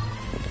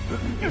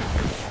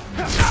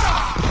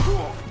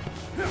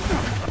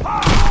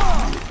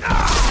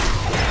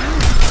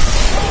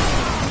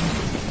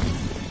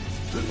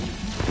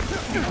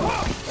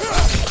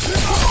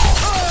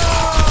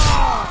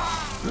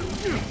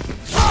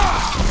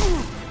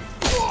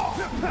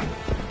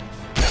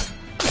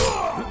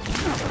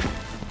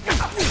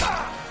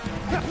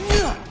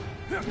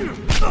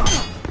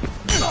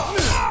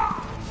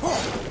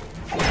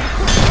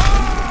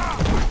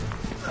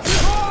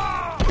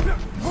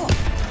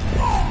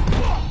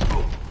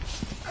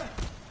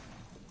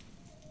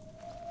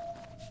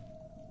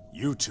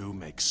 You two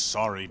make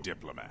sorry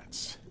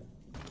diplomats.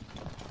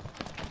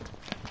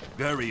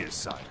 There he is,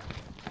 sire.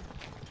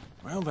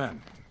 Well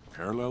then,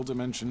 parallel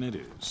dimension it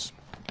is.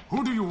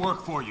 Who do you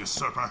work for,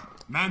 usurper?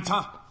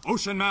 Manta?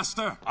 Ocean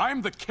Master?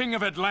 I'm the King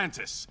of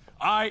Atlantis.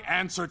 I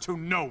answer to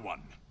no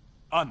one.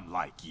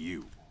 Unlike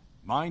you.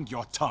 Mind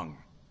your tongue.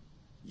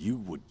 You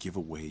would give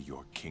away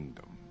your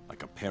kingdom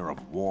like a pair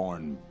of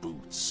worn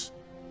boots.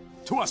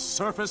 To a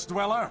surface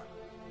dweller?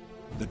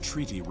 The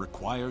treaty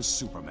requires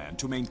Superman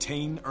to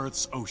maintain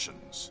Earth's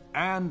oceans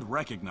and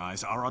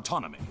recognize our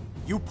autonomy.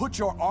 You put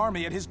your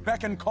army at his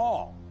beck and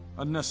call.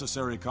 A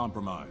necessary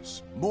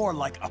compromise. More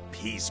like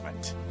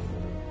appeasement.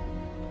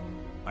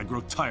 I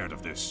grow tired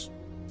of this.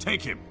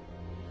 Take him.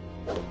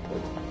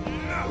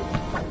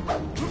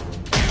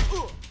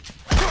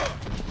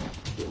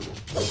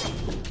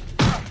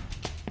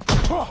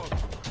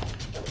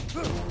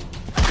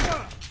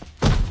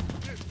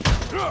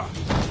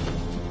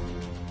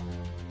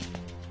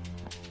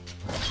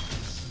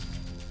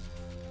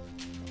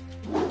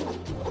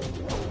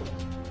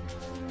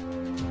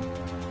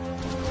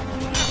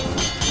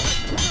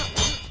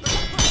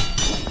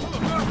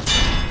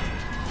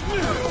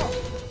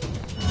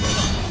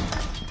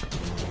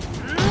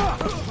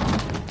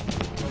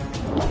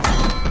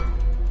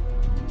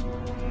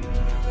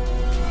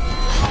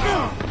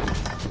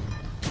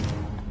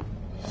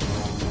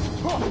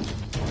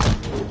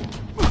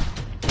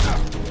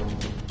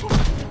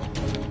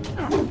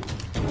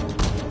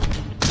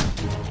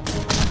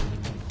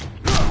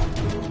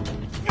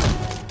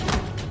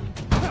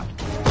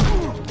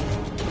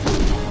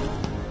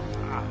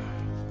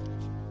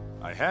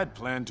 had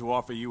planned to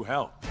offer you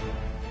help.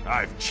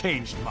 I've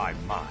changed my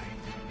mind.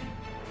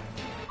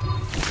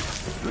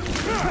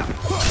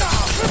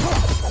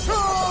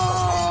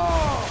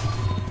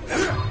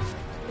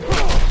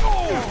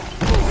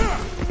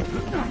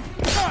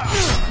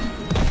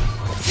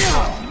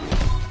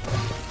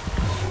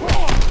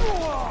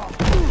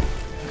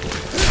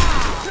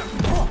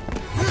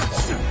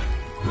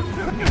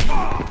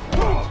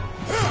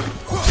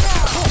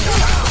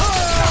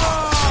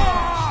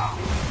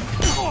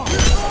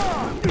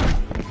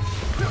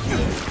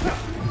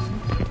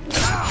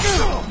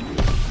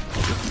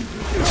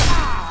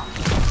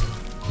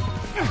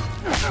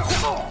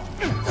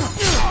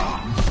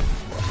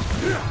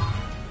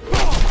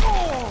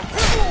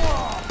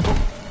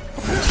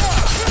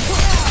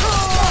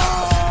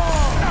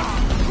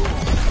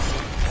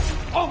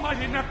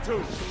 Almighty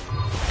Neptune!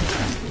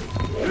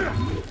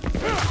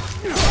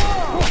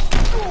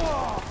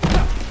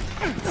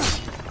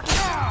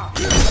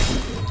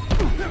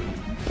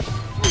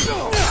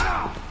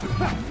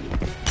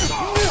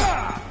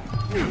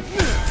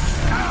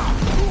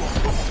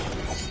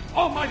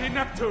 Almighty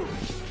Neptune!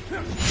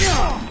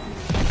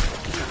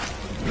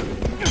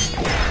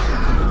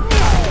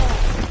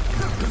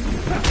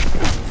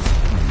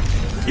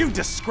 You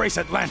disgrace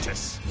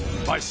Atlantis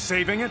by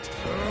saving it?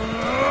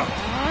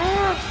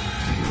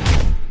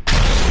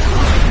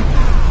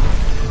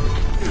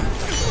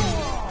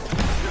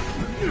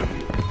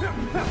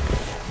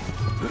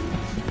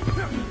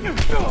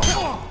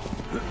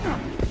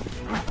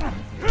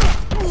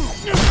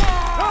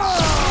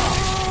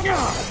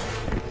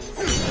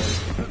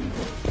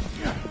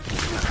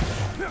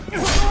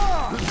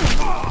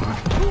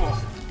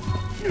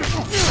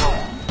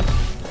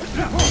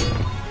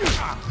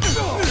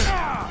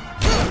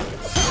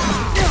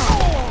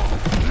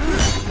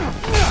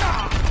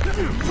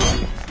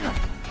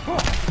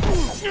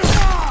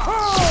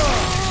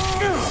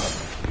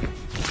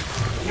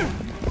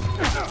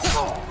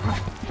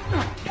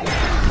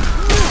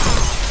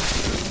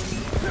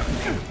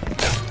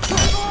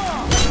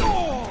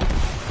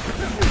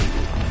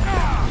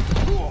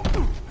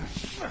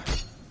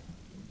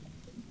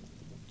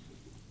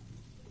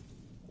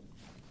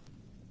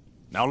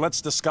 Now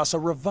let's discuss a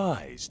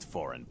revised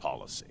foreign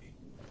policy.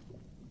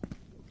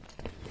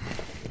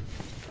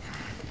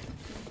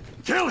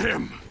 Kill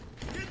him!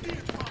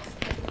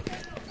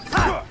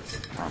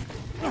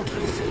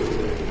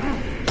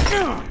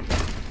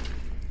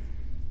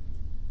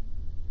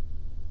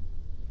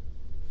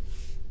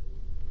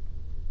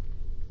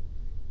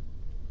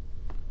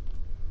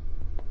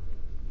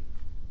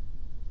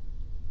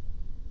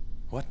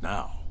 What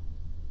now?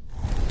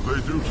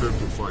 They do tend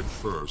to fight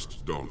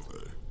first, don't they?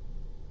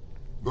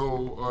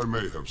 Though I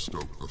may have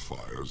stoked the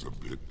fires a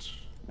bit.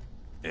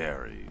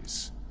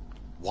 Ares,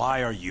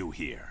 why are you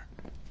here?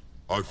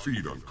 I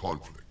feed on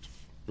conflict.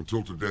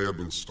 Until today I've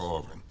been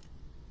starving.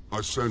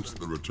 I sensed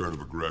the return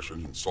of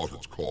aggression and sought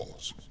its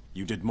cause.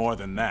 You did more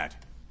than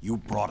that. You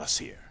brought us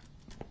here.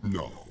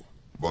 No,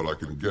 but I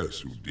can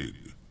guess who did.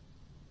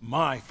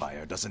 My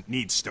fire doesn't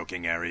need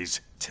stoking, Ares.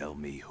 Tell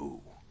me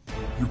who.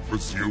 You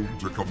presume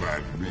to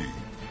command me?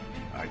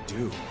 I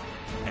do,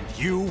 and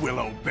you will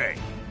obey.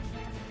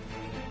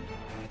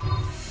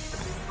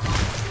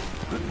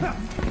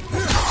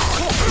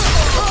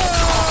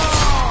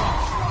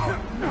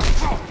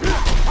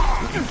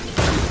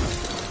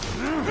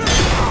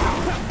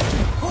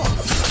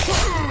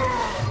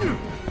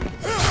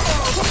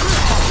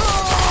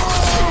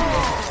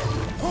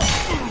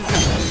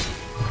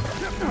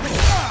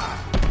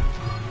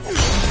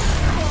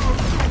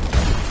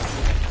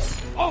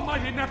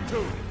 Almighty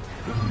Neptune!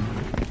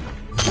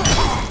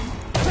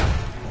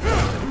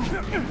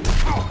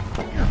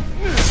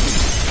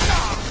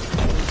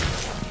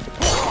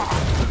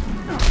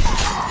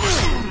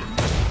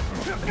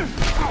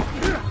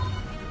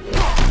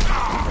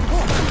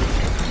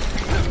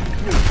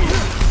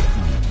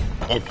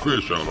 A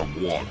fish out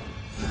of water.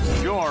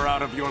 You're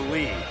out of your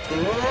league.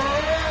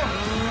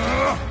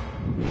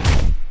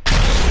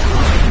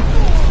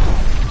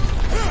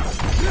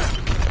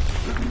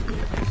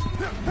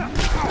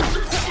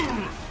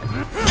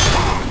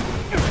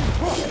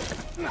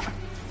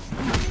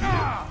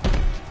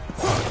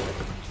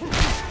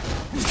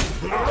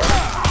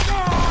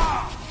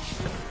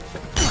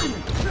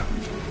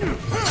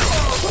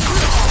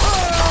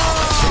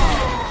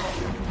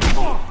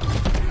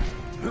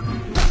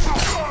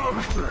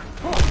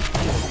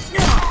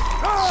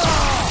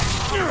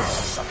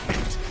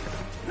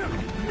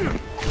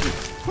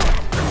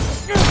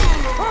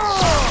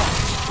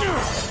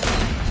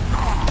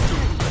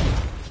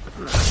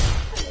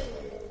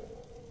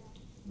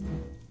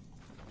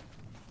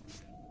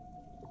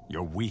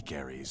 You're weak,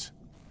 Ares.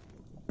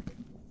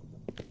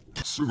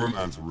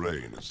 Superman's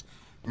reign has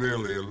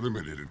nearly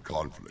eliminated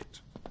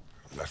conflict.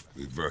 Left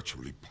me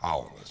virtually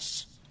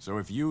powerless. So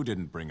if you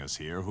didn't bring us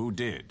here, who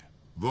did?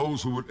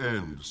 Those who would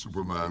end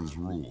Superman's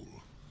rule.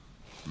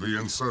 The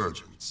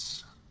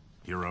insurgents.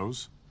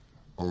 Heroes?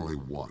 Only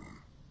one.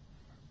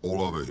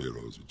 All other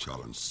heroes who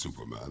challenged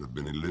Superman have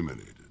been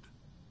eliminated.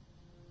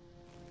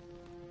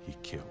 He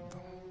killed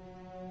them.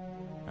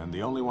 And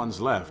the only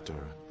ones left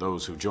are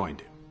those who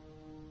joined him.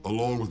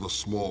 Along with a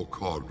small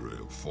cadre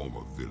of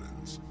former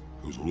villains,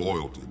 whose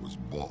loyalty was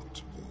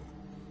bought or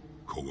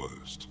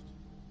coerced.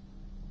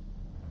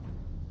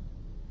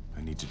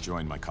 I need to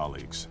join my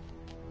colleagues.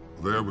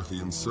 They're with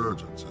the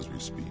insurgents as we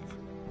speak.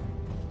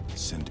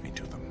 Send me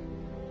to them.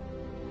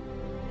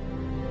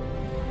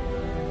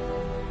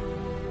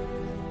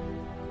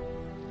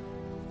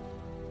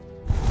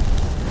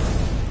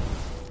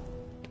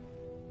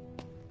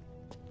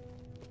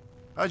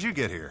 How'd you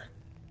get here?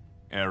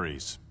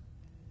 Ares.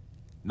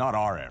 Not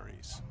our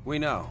Ares. We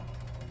know.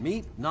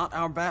 Meet not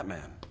our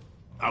Batman.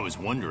 I was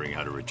wondering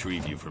how to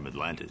retrieve you from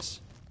Atlantis.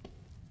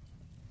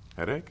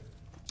 Headache?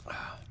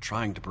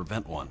 Trying to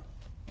prevent one.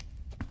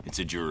 It's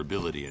a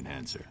durability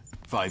enhancer.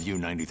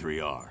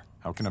 5U93R.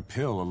 How can a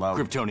pill allow...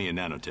 Kryptonian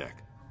nanotech.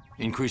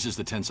 Increases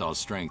the tensile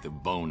strength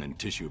of bone and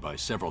tissue by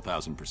several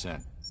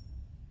thousand%.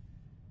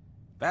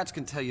 Bats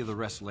can tell you the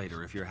rest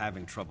later if you're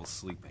having trouble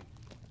sleeping.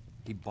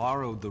 He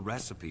borrowed the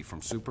recipe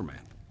from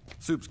Superman.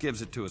 Supes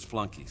gives it to his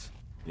flunkies.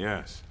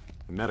 Yes.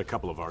 I met a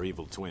couple of our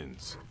evil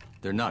twins.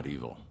 They're not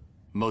evil.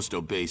 Most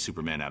obey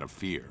Superman out of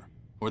fear.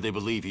 Or they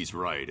believe he's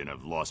right and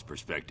have lost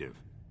perspective.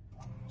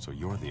 So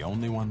you're the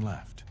only one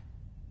left.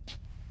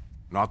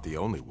 Not the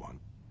only one.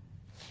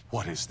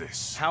 What is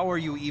this? How are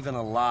you even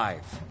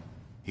alive?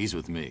 He's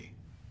with me.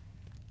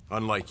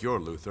 Unlike your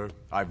Luthor,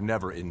 I've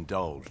never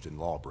indulged in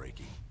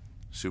lawbreaking.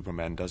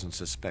 Superman doesn't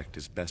suspect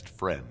his best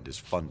friend is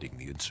funding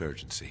the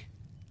insurgency.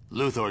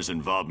 Luthor's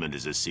involvement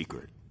is a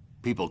secret.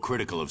 People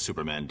critical of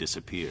Superman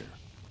disappear.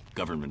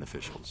 Government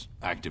officials,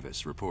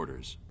 activists,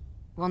 reporters.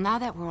 Well, now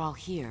that we're all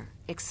here,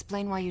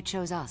 explain why you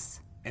chose us.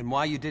 And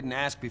why you didn't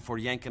ask before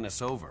yanking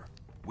us over.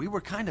 We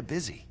were kinda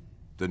busy.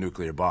 The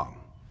nuclear bomb.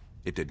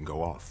 It didn't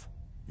go off.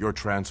 Your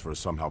transfer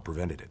somehow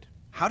prevented it.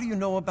 How do you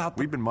know about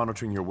We've been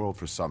monitoring your world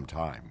for some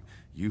time.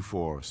 You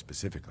four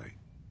specifically.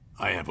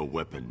 I have a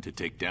weapon to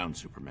take down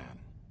Superman.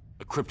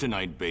 A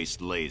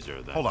kryptonite-based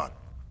laser that... Hold on.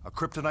 A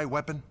kryptonite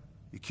weapon?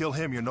 You kill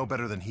him, you're no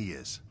better than he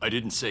is. I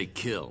didn't say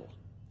kill.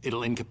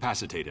 It'll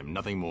incapacitate him,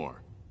 nothing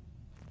more.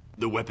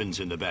 The weapon's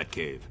in the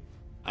Batcave.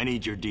 I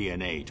need your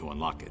DNA to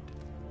unlock it.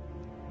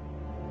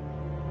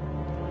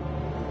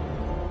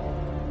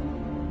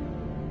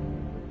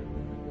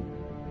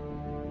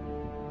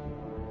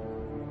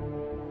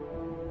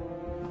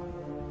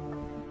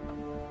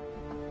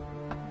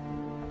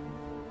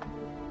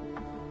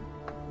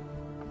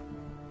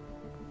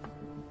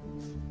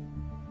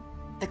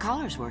 The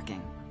collar's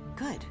working.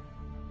 Good.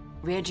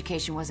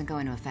 Re-education wasn't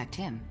going to affect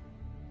him.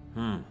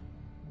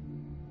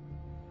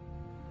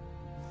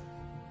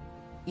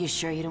 You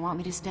sure you don't want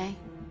me to stay?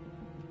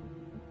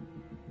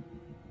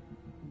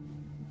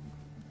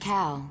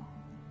 Cal,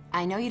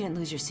 I know you didn't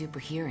lose your super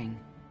hearing.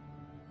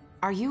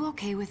 Are you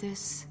okay with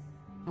this?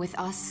 With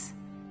us?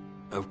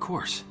 Of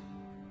course.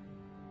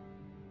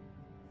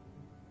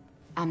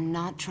 I'm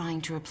not trying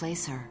to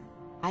replace her.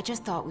 I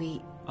just thought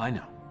we... I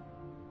know.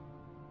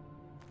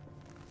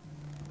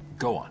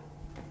 Go on.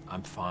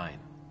 I'm fine.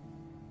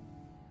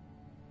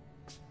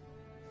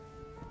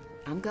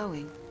 I'm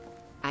going.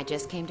 I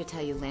just came to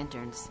tell you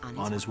Lantern's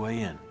On his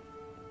way in.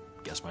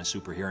 Guess my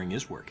super hearing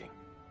is working.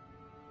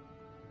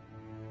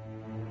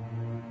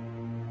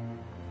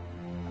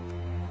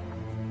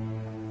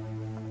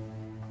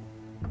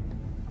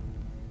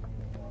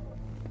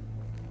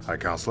 Hi,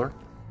 Counselor.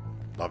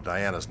 Love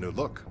Diana's new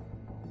look.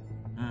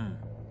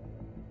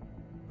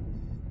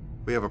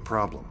 We have a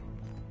problem.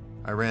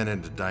 I ran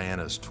into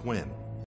Diana's twin.